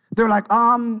 They're like,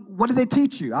 what did they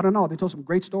teach you? I don't know. They told some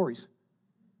great stories.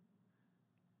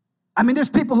 I mean, there's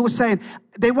people who are saying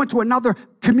they went to another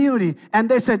community and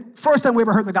they said, first time we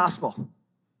ever heard the gospel.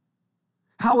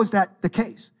 How is that the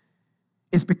case?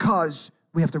 It's because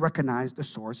we have to recognize the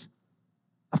source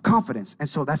of confidence. And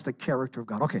so that's the character of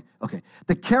God. Okay.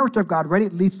 The character of God, ready,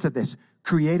 leads to this,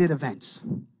 created events.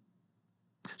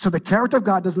 So the character of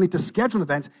God doesn't lead to scheduled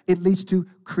events. It leads to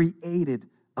created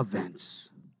events.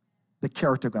 The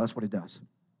character of God, that's what it does.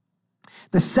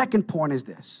 The second point is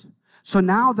this. So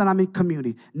now that I'm in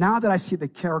community, now that I see the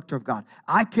character of God,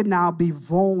 I can now be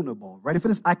vulnerable. Ready for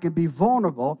this? I can be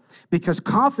vulnerable because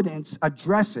confidence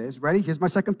addresses, ready? Here's my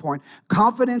second point.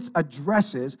 Confidence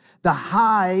addresses the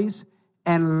highs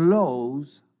and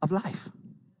lows of life.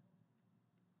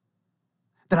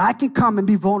 That I can come and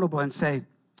be vulnerable and say,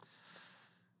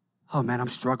 oh man, I'm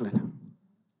struggling.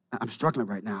 I'm struggling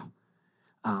right now.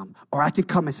 Or I can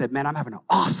come and say, man, I'm having an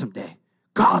awesome day.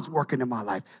 God's working in my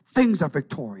life. Things are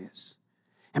victorious.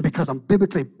 And because I'm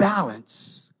biblically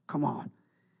balanced, come on,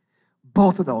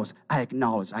 both of those, I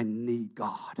acknowledge I need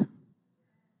God.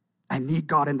 I need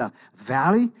God in the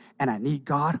valley, and I need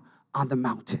God on the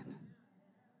mountain.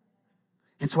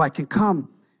 And so I can come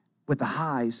with the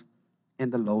highs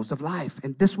and the lows of life.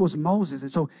 And this was Moses.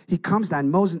 And so he comes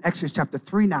down. Moses in Exodus chapter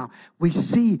 3 now. We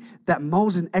see that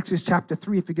Moses in Exodus chapter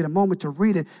 3, if you get a moment to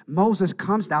read it, Moses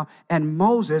comes down. And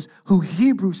Moses, who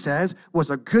Hebrew says was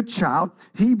a good child,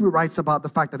 Hebrew writes about the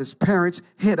fact that his parents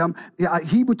hid him.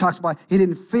 Hebrew talks about he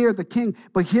didn't fear the king.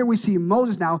 But here we see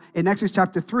Moses now in Exodus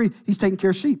chapter 3, he's taking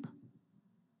care of sheep.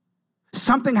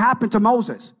 Something happened to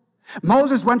Moses.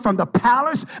 Moses went from the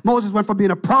palace. Moses went from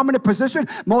being a prominent position.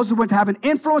 Moses went to having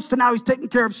influence to now he's taking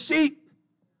care of sheep.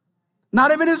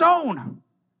 Not even his own.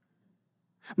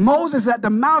 Moses at the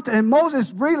mountain, and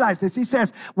Moses realized this. He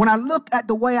says, when I look at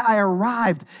the way I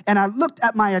arrived, and I looked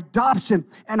at my adoption,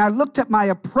 and I looked at my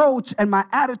approach and my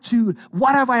attitude,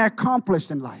 what have I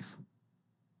accomplished in life?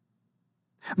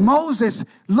 Moses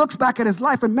looks back at his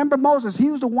life. And remember Moses, he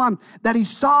was the one that he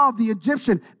saw the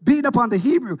Egyptian beating upon the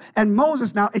Hebrew. And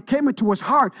Moses now, it came into his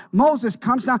heart. Moses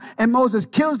comes down and Moses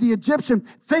kills the Egyptian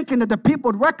thinking that the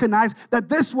people would recognize that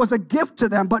this was a gift to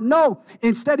them. But no,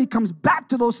 instead he comes back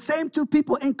to those same two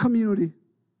people in community.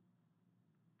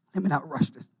 Let me not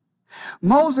rush this.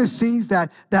 Moses sees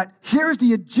that here's the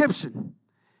Egyptian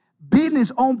beating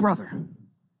his own brother,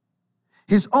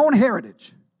 his own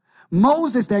heritage.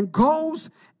 Moses then goes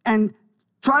and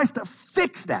tries to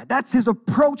fix that. That's his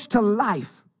approach to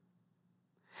life.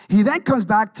 He then comes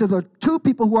back to the two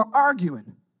people who are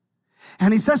arguing.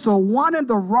 And he says to the one in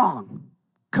the wrong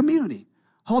community,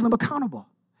 hold them accountable.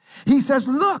 He says,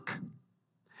 look,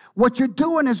 what you're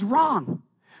doing is wrong.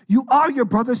 You are your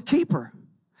brother's keeper.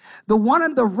 The one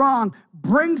in the wrong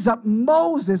brings up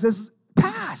Moses'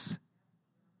 past.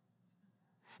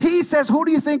 He says, who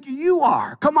do you think you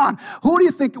are? Come on. Who do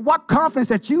you think, what confidence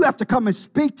that you have to come and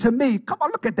speak to me? Come on,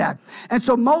 look at that. And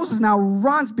so Moses now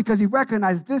runs because he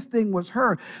recognized this thing was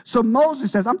her. So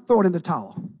Moses says, I'm throwing in the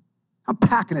towel. I'm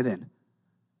packing it in.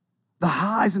 The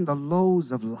highs and the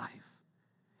lows of life.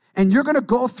 And you're going to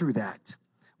go through that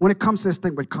when it comes to this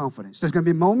thing with confidence. There's going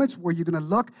to be moments where you're going to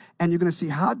look and you're going to see,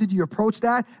 how did you approach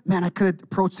that? Man, I could have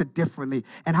approached it differently.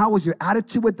 And how was your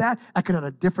attitude with that? I could have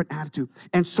had a different attitude.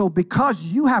 And so because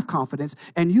you have confidence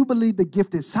and you believe the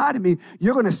gift inside of me,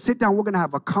 you're going to sit down. We're going to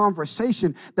have a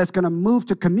conversation that's going to move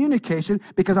to communication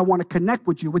because I want to connect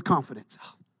with you with confidence.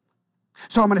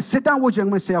 So I'm going to sit down with you. I'm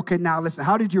going to say, okay, now listen,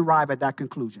 how did you arrive at that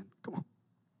conclusion? Come on.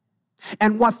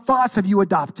 And what thoughts have you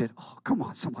adopted? Oh, come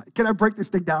on, somebody. Can I break this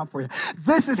thing down for you?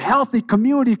 This is healthy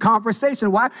community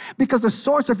conversation. Why? Because the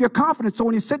source of your confidence. So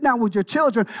when you sit down with your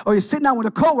children or you're sitting down with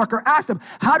a coworker, ask them,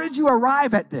 how did you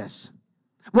arrive at this?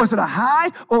 Was it a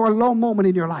high or a low moment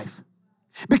in your life?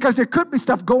 Because there could be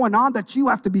stuff going on that you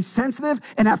have to be sensitive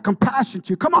and have compassion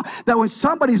to. Come on, that when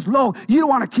somebody's low, you don't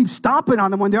want to keep stomping on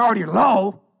them when they're already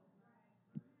low.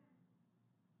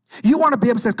 You want to be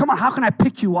able to say, come on, how can I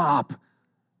pick you up?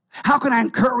 How can I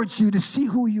encourage you to see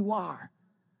who you are?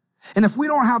 And if we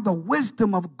don't have the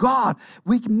wisdom of God,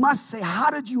 we must say, how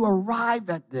did you arrive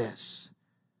at this?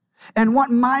 And what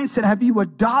mindset have you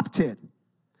adopted?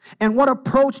 And what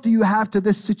approach do you have to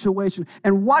this situation?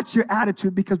 And what's your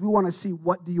attitude? Because we want to see,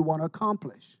 what do you want to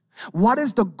accomplish? What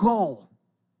is the goal?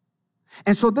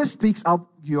 And so this speaks of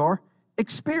your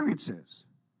experiences.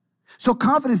 So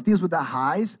confidence deals with the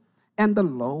highs and the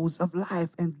lows of life.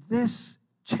 And this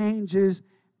changes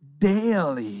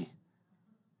daily.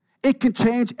 It can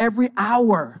change every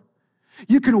hour.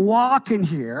 You can walk in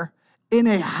here in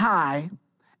a high,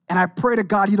 and I pray to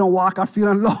God you don't walk out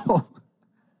feeling low.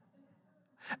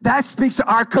 That speaks to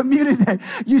our community.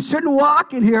 You shouldn't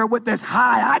walk in here with this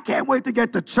high. I can't wait to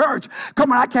get to church.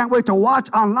 Come on, I can't wait to watch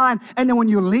online. And then when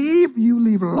you leave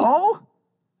low.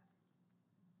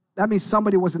 That means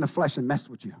somebody was in the flesh and messed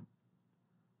with you.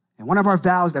 And one of our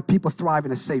vows is that people thrive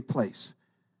in a safe place.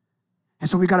 And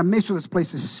so we got to make sure this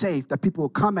place is safe, that people will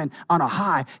come in on a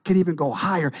high, can even go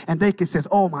higher, and they can say,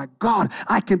 oh my God,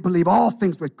 I can believe all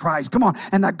things with Christ. Come on,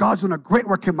 and that God's doing a great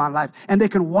work in my life. And they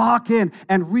can walk in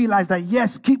and realize that,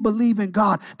 yes, keep believing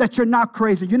God, that you're not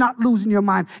crazy, you're not losing your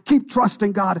mind. Keep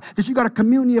trusting God, that you got a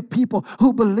community of people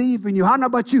who believe in you. I don't know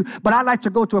about you, but I like to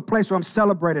go to a place where I'm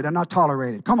celebrated and not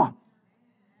tolerated. Come on.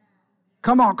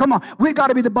 Come on, come on. We got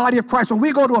to be the body of Christ. When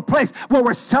we go to a place where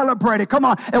we're celebrated, come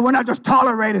on, and we're not just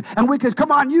tolerated, and we can,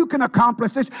 come on, you can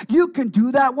accomplish this. You can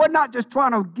do that. We're not just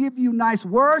trying to give you nice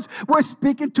words. We're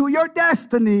speaking to your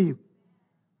destiny.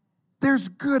 There's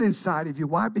good inside of you.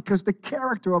 Why? Because the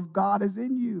character of God is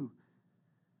in you.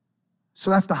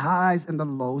 So that's the highs and the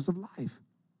lows of life.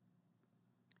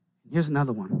 Here's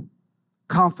another one.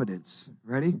 Confidence.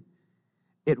 Ready?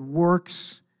 It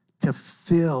works to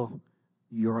fill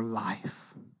your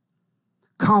life.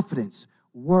 Confidence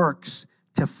works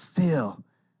to fill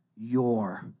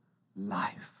your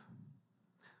life.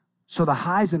 So the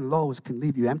highs and lows can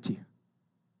leave you empty.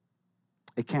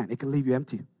 It can. It can leave you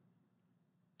empty.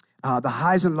 The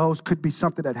highs and lows could be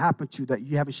something that happened to you that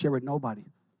you haven't shared with nobody.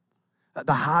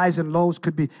 The highs and lows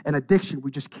could be an addiction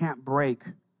we just can't break.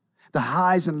 The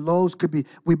highs and lows could be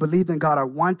we believed in God at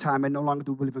one time and no longer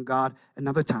do we believe in God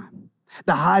another time.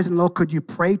 The highs and lows, could you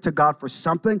pray to God for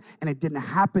something and it didn't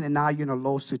happen and now you're in a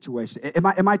low situation?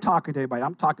 Am I talking to anybody?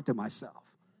 I'm talking to myself.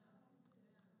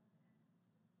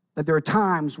 That there are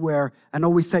times where, I know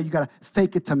we say you got to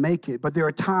fake it to make it, but there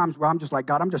are times where I'm just like,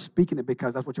 God, I'm just speaking it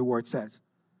because that's what your word says.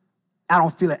 I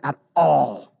don't feel it at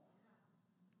all.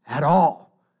 At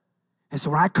all. And so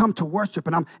when I come to worship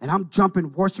and I'm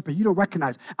jumping worshiping, you don't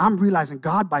recognize, I'm realizing,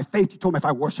 God, by faith, you told me if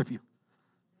I worship you.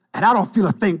 And I don't feel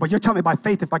a thing, but you're telling me by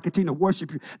faith, if I continue to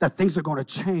worship you, that things are going to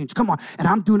change. Come on. And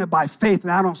I'm doing it by faith,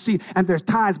 and I don't see. And there's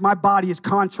times my body is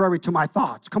contrary to my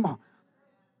thoughts. Come on.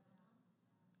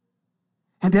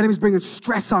 And the enemy's bringing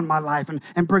stress on my life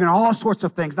and bringing all sorts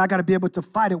of things. And I got to be able to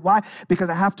fight it. Why? Because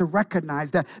I have to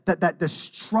recognize that the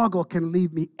struggle can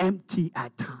leave me empty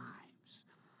at times.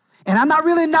 And I'm not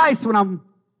really nice when I'm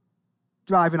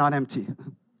driving on empty.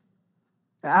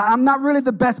 I'm not really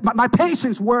the best. My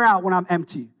patience wear out when I'm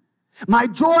empty. My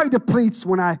joy depletes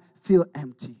when I feel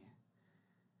empty.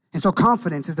 And so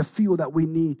confidence is the fuel that we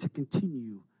need to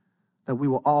continue, that we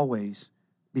will always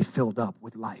be filled up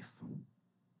with life.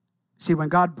 See, when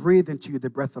God breathed into you the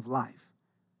breath of life,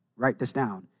 write this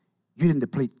down, you didn't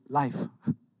deplete life.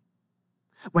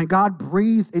 When God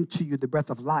breathed into you the breath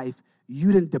of life,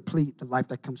 you didn't deplete the life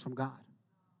that comes from God.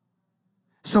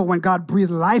 So when God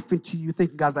breathed life into you,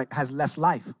 thinking God has less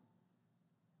life.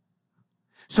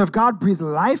 So if God breathed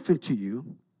life into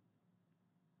you,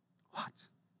 what?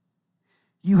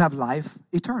 You have life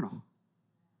eternal.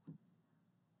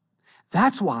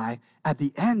 That's why at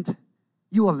the end,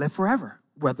 you will live forever,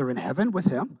 whether in heaven with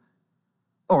him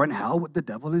or in hell with the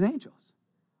devil and his angels.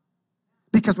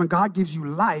 Because when God gives you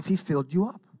life, he filled you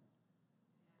up.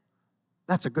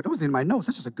 That was in my notes.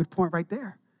 That's just a good point right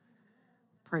there.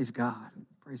 Praise God.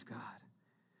 Praise God.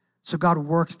 So God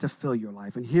works to fill your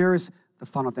life. And here's the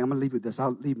final thing. I'm going to leave you with this.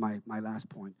 I'll leave my last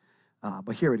point.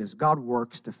 But here it is. God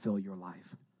works to fill your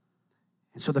life.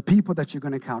 And so the people that you're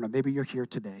going to encounter, maybe you're here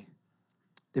today,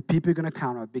 the people you're going to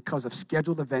encounter because of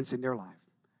scheduled events in their life.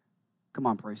 Come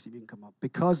on, praise Steve, you can come up.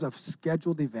 Because of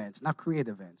scheduled events, not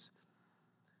creative events.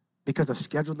 Because of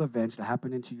scheduled events that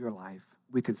happen into your life,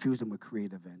 we confuse them with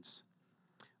creative events.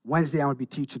 Wednesday, I'm going to be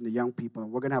teaching the young people,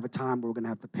 and we're going to have a time where we're going to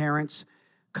have the parents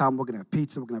come. We're going to have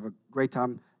pizza. We're going to have a great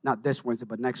time, not this Wednesday,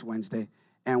 but next Wednesday.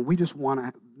 And we just want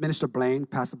to, Pastor Blaine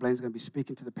is going to be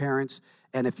speaking to the parents.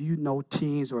 And if you know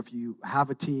teens, or if you have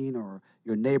a teen, or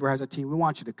your neighbor has a teen, we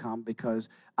want you to come, because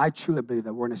I truly believe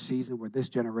that we're in a season where this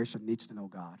generation needs to know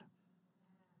God.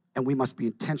 And we must be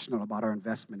intentional about our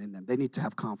investment in them. They need to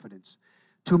have confidence.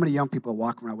 Too many young people are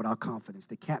walking around without confidence.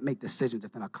 They can't make decisions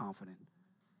if they're not confident.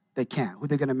 They can't. Who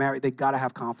they're going to marry, they got to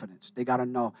have confidence. They got to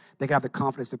know. They got to have the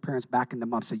confidence their parents backing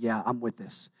them up, say, yeah, I'm with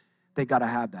this. They got to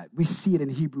have that. We see it in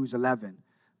Hebrews 11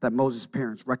 that Moses'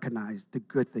 parents recognized the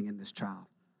good thing in this child.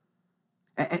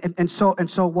 And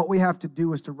so what we have to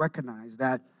do is to recognize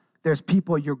that there's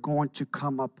people you're going to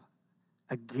come up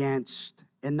against,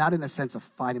 and not in a sense of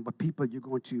fighting, but people you're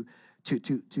going to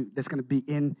that's going to be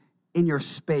in your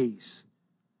space.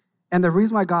 And the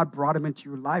reason why God brought them into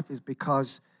your life is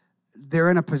because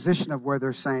they're in a position of where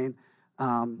they're saying,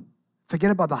 forget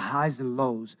about the highs and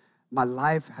lows. My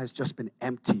life has just been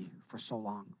empty for so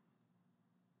long.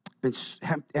 Been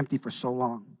empty for so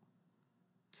long.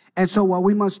 And so what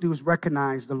we must do is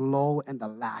recognize the low and the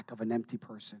lack of an empty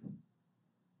person.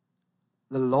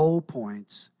 The low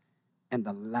points and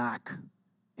the lack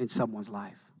in someone's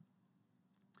life.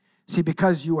 See,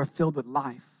 because you are filled with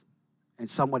life and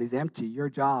somebody's empty, your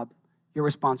job, your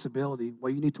responsibility,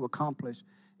 what you need to accomplish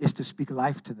is to speak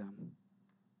life to them.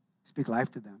 Speak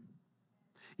life to them.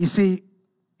 You see,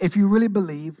 if you really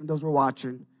believe, and those who are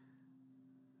watching,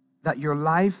 that your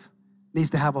life needs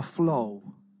to have a flow,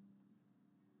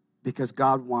 because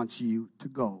God wants you to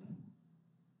go.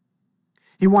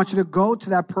 He wants you to go to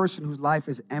that person whose life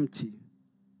is empty.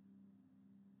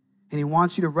 And he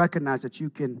wants you to recognize that you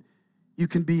can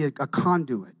be a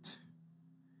conduit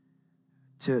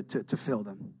to fill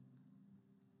them.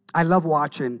 I love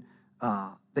watching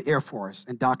the Air Force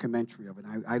and documentary of it.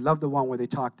 I love the one where they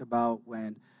talked about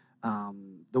when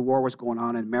the war was going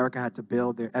on and America had to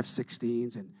build their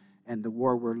F-16s and the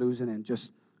war we're losing, and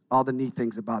just all the neat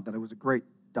things about that. It was a great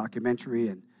documentary,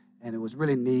 and it was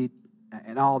really neat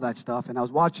and all that stuff. And I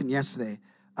was watching yesterday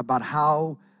about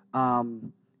how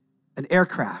an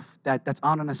aircraft that's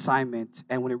on an assignment,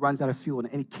 and when it runs out of fuel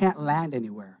and it can't land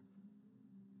anywhere,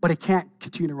 but it can't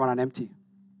continue to run on empty.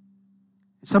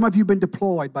 Some of you have been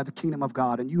deployed by the kingdom of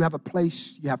God, and you have a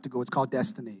place you have to go. It's called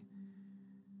destiny.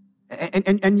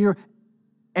 And you're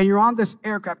on this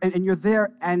aircraft, and you're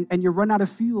there, and you run out of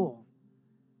fuel.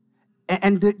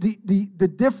 And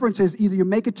the difference is either you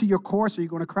make it to your course or you're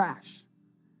going to crash.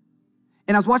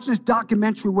 And I was watching this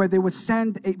documentary where they would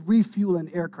send a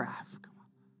refueling aircraft.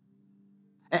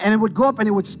 And it would go up and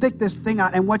it would stick this thing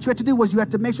out. And what you had to do was you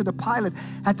had to make sure the pilot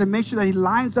had to make sure that he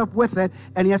lines up with it,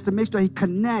 and he has to make sure he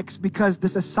connects, because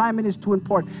this assignment is too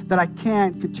important that I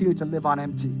can't continue to live on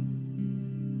empty.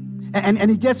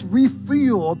 And he gets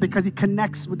refueled because he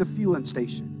connects with the fueling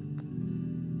station.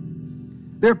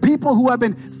 There are people who have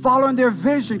been following their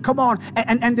vision, come on,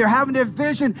 and they're having their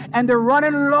vision, and they're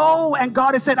running low, and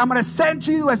God has said, I'm going to send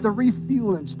you as the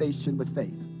refueling station with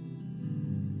faith.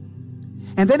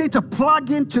 And they need to plug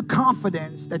into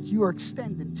confidence that you are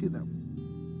extending to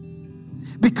them.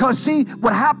 Because see,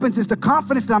 what happens is the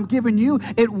confidence that I'm giving you,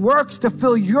 it works to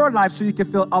fill your life so you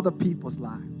can fill other people's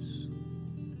lives.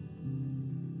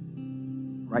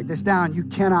 Write this down. You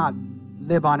cannot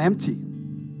live on empty.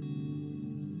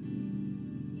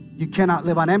 You cannot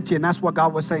live on empty. And that's what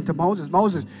God was saying to Moses.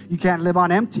 Moses, you can't live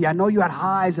on empty. I know you had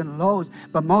highs and lows,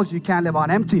 but Moses, you can't live on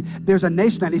empty. There's a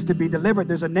nation that needs to be delivered.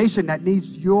 There's a nation that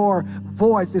needs your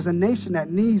voice. There's a nation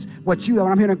that needs what you have.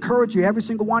 And I'm here to encourage you, every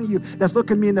single one of you that's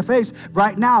looking me in the face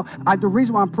right now. The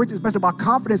reason why I'm preaching especially about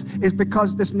confidence is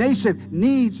because this nation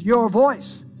needs your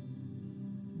voice.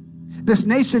 This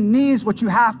nation needs what you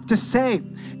have to say.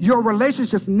 Your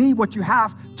relationships need what you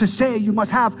have to say. You must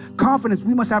have confidence.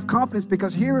 We must have confidence,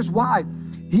 because here's why.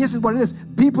 Here's what it is.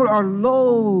 People are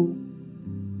low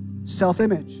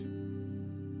self-image.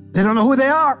 They don't know who they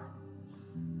are.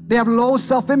 They have low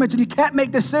self-image, and you can't make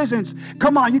decisions.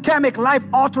 Come on, you can't make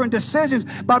life-altering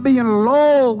decisions by being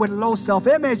low with low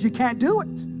self-image. You can't do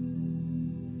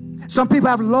it. Some people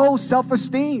have low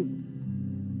self-esteem.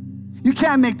 You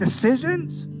can't make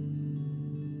decisions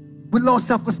with low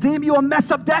self-esteem. You'll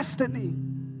mess up destiny.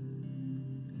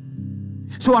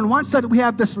 So on one side, we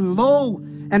have this low,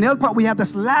 and the other part, we have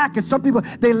this lack. And some people,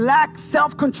 they lack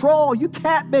self-control. You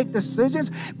can't make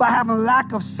decisions by having a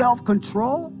lack of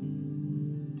self-control.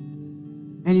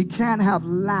 And you can't have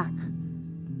lack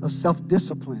of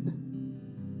self-discipline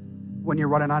when you're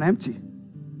running on empty.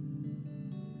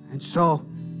 And so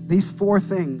these four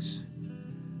things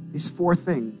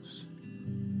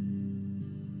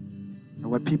are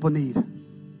what people need.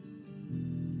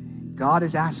 And God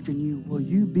is asking you, will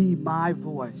you be my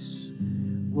voice?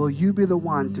 Will you be the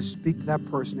one to speak to that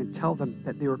person and tell them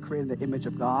that they were created in the image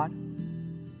of God?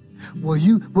 Will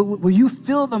you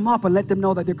fill them up and let them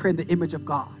know that they're created in the image of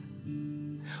God?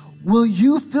 Will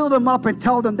you fill them up and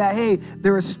tell them that, hey,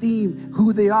 their esteem,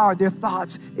 who they are, their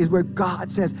thoughts is where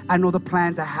God says, I know the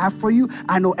plans I have for you.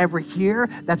 I know every hair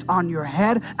that's on your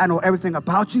head. I know everything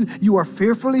about you. You are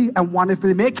fearfully and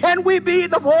wonderfully made. Can we be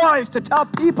the voice to tell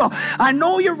people, I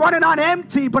know you're running on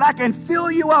empty, but I can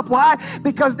fill you up. Why?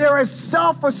 Because there is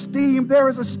self-esteem. There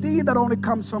is esteem that only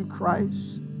comes from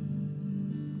Christ.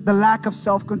 The lack of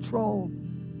self-control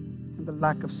and the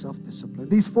lack of self-discipline.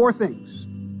 These four things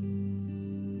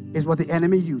is what the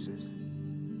enemy uses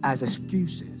as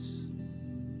excuses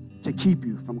to keep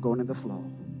you from going in the flow.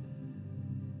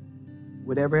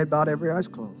 With every head bowed, every eyes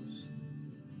closed.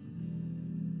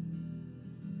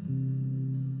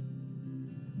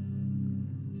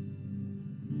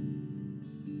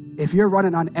 If you're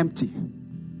running on empty,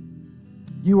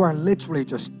 you are literally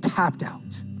just tapped out.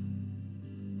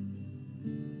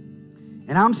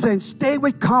 And I'm saying, stay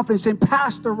with confidence. And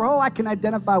Pastor Rowe, I can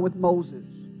identify with Moses.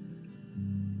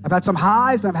 I've had some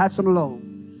highs and I've had some lows.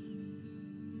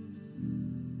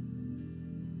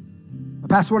 But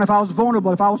Pastor Ron, if I was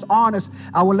vulnerable, if I was honest,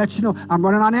 I would let you know I'm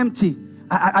running on empty.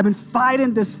 I've been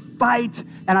fighting this fight,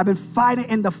 and I've been fighting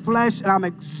in the flesh, and I'm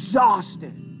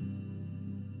exhausted.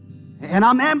 And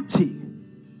I'm empty.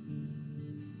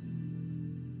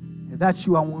 If that's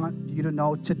you, I want you to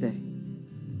know today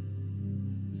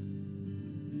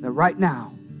that right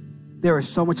now, there is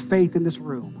so much faith in this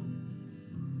room.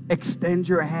 Extend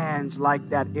your hands like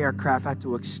that aircraft had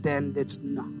to extend its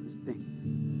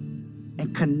thing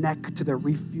and connect to the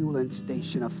refueling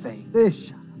station of faith.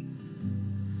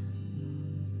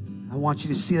 I want you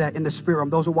to see that in the spirit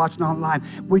realm. Those who are watching online,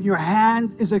 when your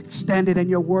hand is extended and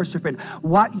you're worshiping,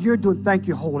 what you're doing, thank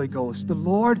you, Holy Ghost. The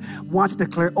Lord wants to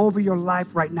declare over your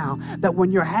life right now that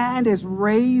when your hand is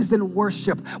raised in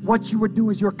worship, what you would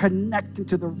do is you're connecting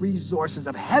to the resources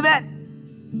of heaven.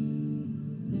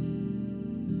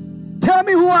 Tell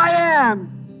me who I am.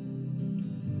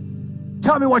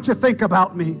 Tell me what you think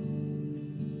about me.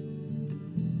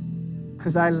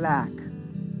 Because I lack.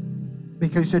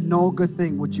 Because you said, no good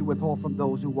thing would you withhold from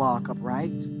those who walk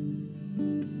upright.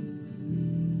 And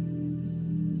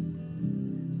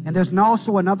there's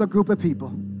also another group of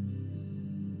people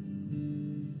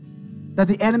that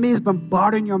the enemy is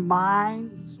bombarding your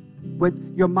mind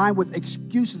with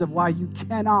excuses of why you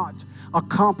cannot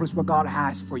accomplish what God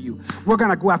has for you. We're going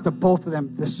to go after both of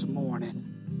them this morning.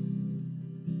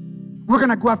 We're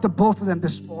going to go after both of them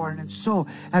this morning. And so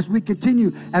as we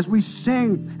continue, as we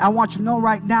sing, I want you to know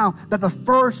right now that the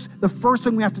first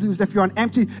thing we have to do is, if you're on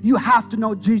empty, you have to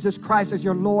know Jesus Christ as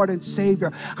your Lord and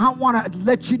Savior. I want to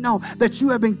let you know that you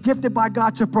have been gifted by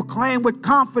God to proclaim with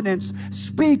confidence,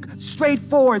 speak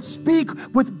straightforward, speak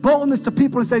with boldness to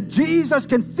people and say, Jesus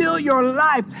can fill your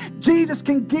life. Jesus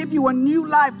can give you a new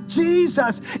life.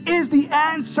 Jesus is the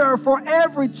answer for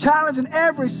every challenge and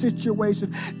every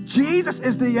situation. Jesus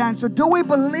is the answer. Do we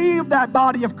believe that,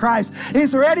 body of Christ?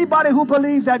 Is there anybody who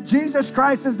believes that Jesus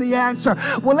Christ is the answer?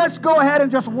 Well, let's go ahead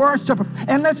and just worship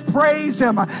and let's praise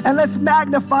him and let's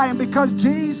magnify him, because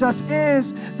Jesus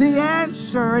is the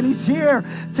answer and he's here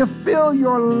to fill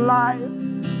your life.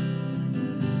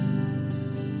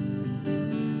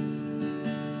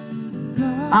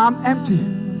 I'm empty.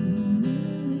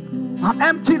 I'm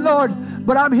empty, Lord,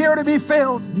 but I'm here to be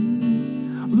filled.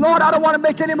 Lord, I don't want to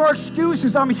make any more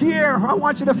excuses. I'm here. I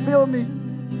want you to fill me.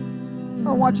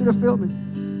 I want you to fill me.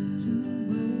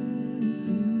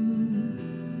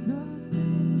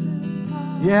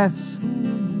 Yes,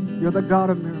 you're the God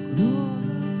of miracles.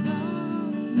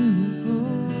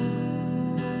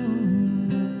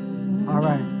 All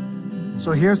right.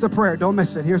 So here's the prayer. Don't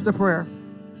miss it. Here's the prayer.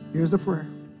 Here's the prayer.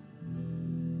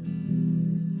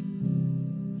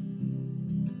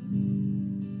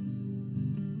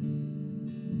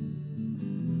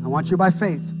 I want you by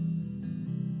faith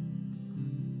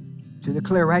to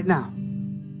declare right now.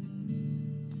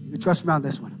 You can trust me on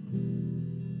this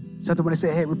one. Something when they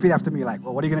say, hey, repeat after me, like,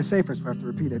 well, what are you going to say first? I have to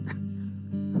repeat it.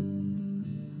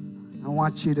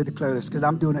 want you to declare this because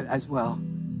I'm doing it as well.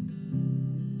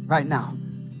 Right now,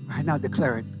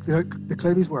 declare it.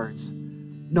 Declare these words.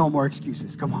 No more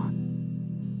excuses. Come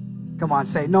on. Come on,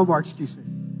 say no more excuses.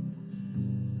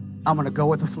 I'm going to go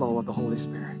with the flow of the Holy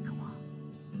Spirit. Come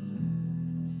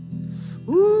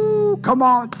on. Ooh, come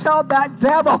on. Tell that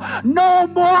devil, no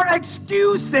more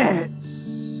excuses.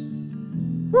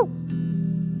 Woo.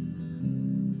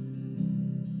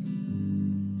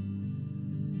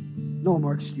 No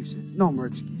more excuses. No more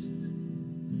excuses.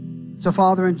 So,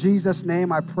 Father, in Jesus'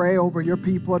 name, I pray over your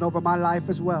people and over my life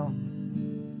as well.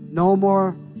 No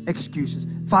more excuses.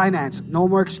 Finance, no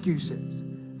more excuses.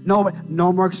 No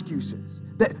more excuses.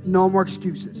 No more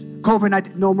excuses.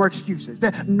 COVID-19, no more excuses.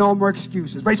 No more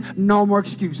excuses. No more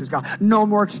excuses, God. No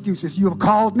more excuses. You have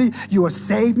called me. You have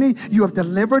saved me. You have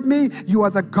delivered me. You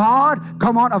are the God,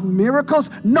 come on, of miracles.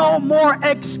 No more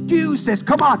excuses.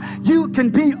 Come on. You can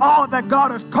be all that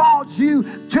God has called you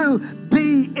to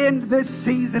be in this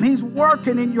season. He's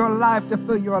working in your life to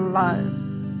fill your life.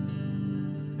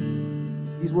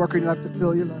 He's working in your life to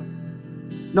fill your life.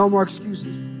 No more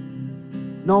excuses.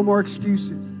 No more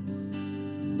excuses.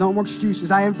 No more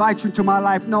excuses. I invite you into my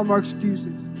life. No more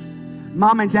excuses.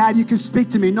 Mom and Dad, you can speak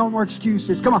to me. No more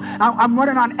excuses. Come on. I'm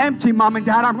running on empty, Mom and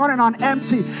Dad. I'm running on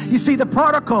empty. You see, the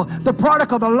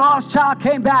lost child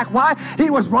came back. Why? He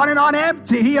was running on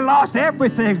empty. He had lost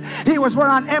everything. He was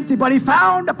running on empty, but he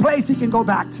found a place he can go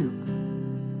back to,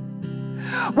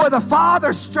 where the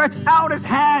Father stretched out his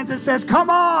hands and says,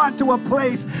 come on to a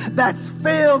place that's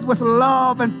filled with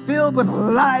love and filled with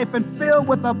life and filled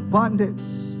with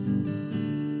abundance.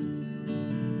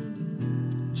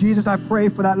 Jesus, I pray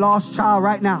for that lost child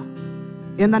right now.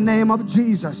 In the name of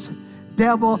Jesus,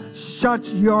 devil, shut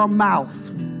your mouth.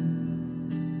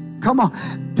 Come on,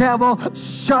 devil,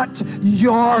 shut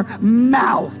your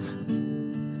mouth.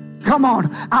 Come on,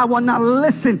 I will not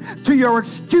listen to your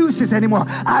excuses anymore.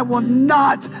 I will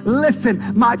not listen.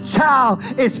 My child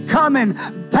is coming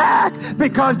back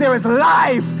because there is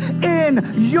life in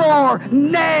your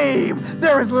name.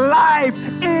 There is life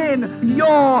in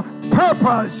your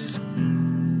purpose.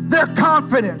 They're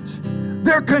confident,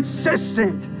 they're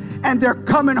consistent, and they're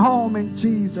coming home in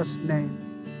Jesus' name.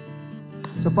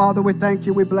 So, Father, we thank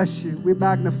you, we bless you, we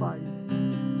magnify you,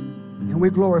 and we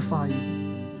glorify you.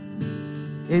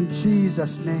 In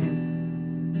Jesus' name.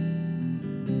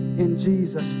 In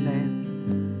Jesus'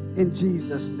 name. In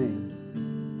Jesus' name.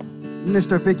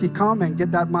 Minister Vicky, come and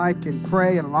get that mic and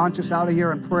pray and launch us out of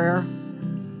here in prayer.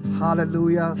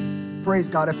 Hallelujah. Praise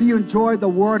God. If you enjoyed the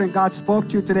word and God spoke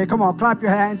to you today, come on, clap your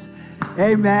hands.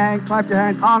 Amen. Clap your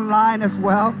hands online as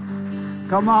well.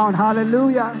 Come on.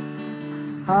 Hallelujah.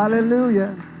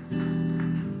 Hallelujah.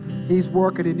 He's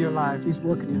working in your life. He's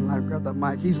working in your life. Grab that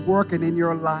mic. He's working in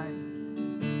your life.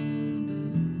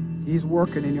 He's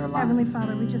working in your life. Heavenly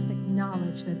Father, we just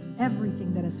acknowledge that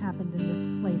everything that has happened in this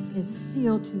place is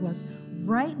sealed to us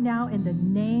right now in the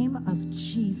name of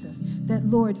Jesus. That,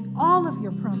 Lord, all of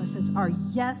your promises are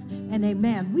yes and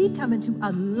amen. We come into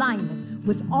alignment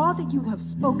with all that you have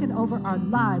spoken over our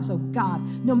lives, oh God.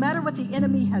 No matter what the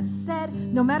enemy has said,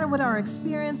 no matter what our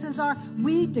experiences are,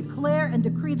 we declare and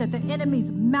decree that the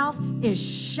enemy's mouth is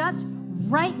shut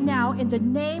right now in the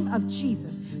name of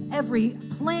Jesus. Every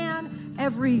plan,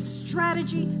 every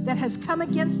strategy that has come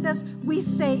against us, we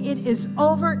say it is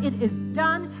over, it is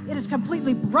done, it is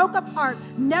completely broke apart,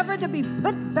 never to be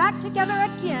put back together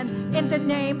again in the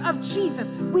name of Jesus.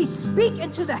 We speak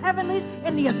into the heavenlies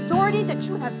in the authority that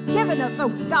you have given us, oh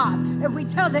God, and we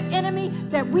tell the enemy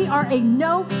that we are a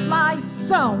no-fly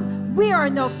zone. We are a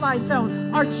no-fly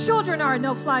zone. Our children are a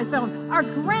no-fly zone. Our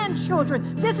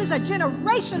grandchildren. This is a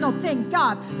generational thing,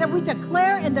 God, that we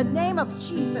declare in the name of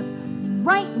Jesus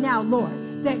right now,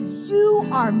 Lord, that you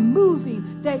are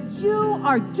moving, that you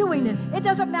are doing it. It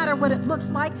doesn't matter what it looks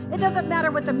like. It doesn't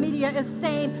matter what the media is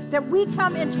saying, that we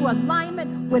come into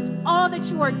alignment with all that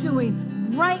you are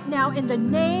doing right now in the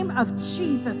name of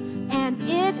Jesus. And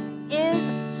it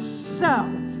is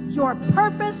so. Your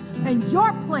purpose and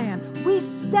your plan, we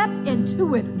step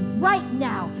into it right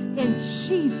now in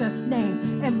Jesus'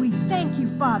 name. And we thank you,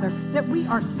 Father, that we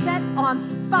are set on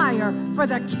fire for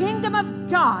the kingdom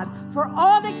of God, for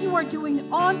all that you are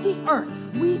doing on the earth.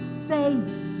 We say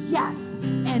yes,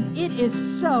 and it is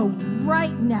so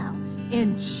right now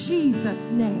in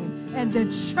Jesus' name. And the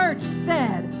church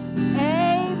said,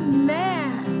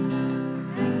 amen.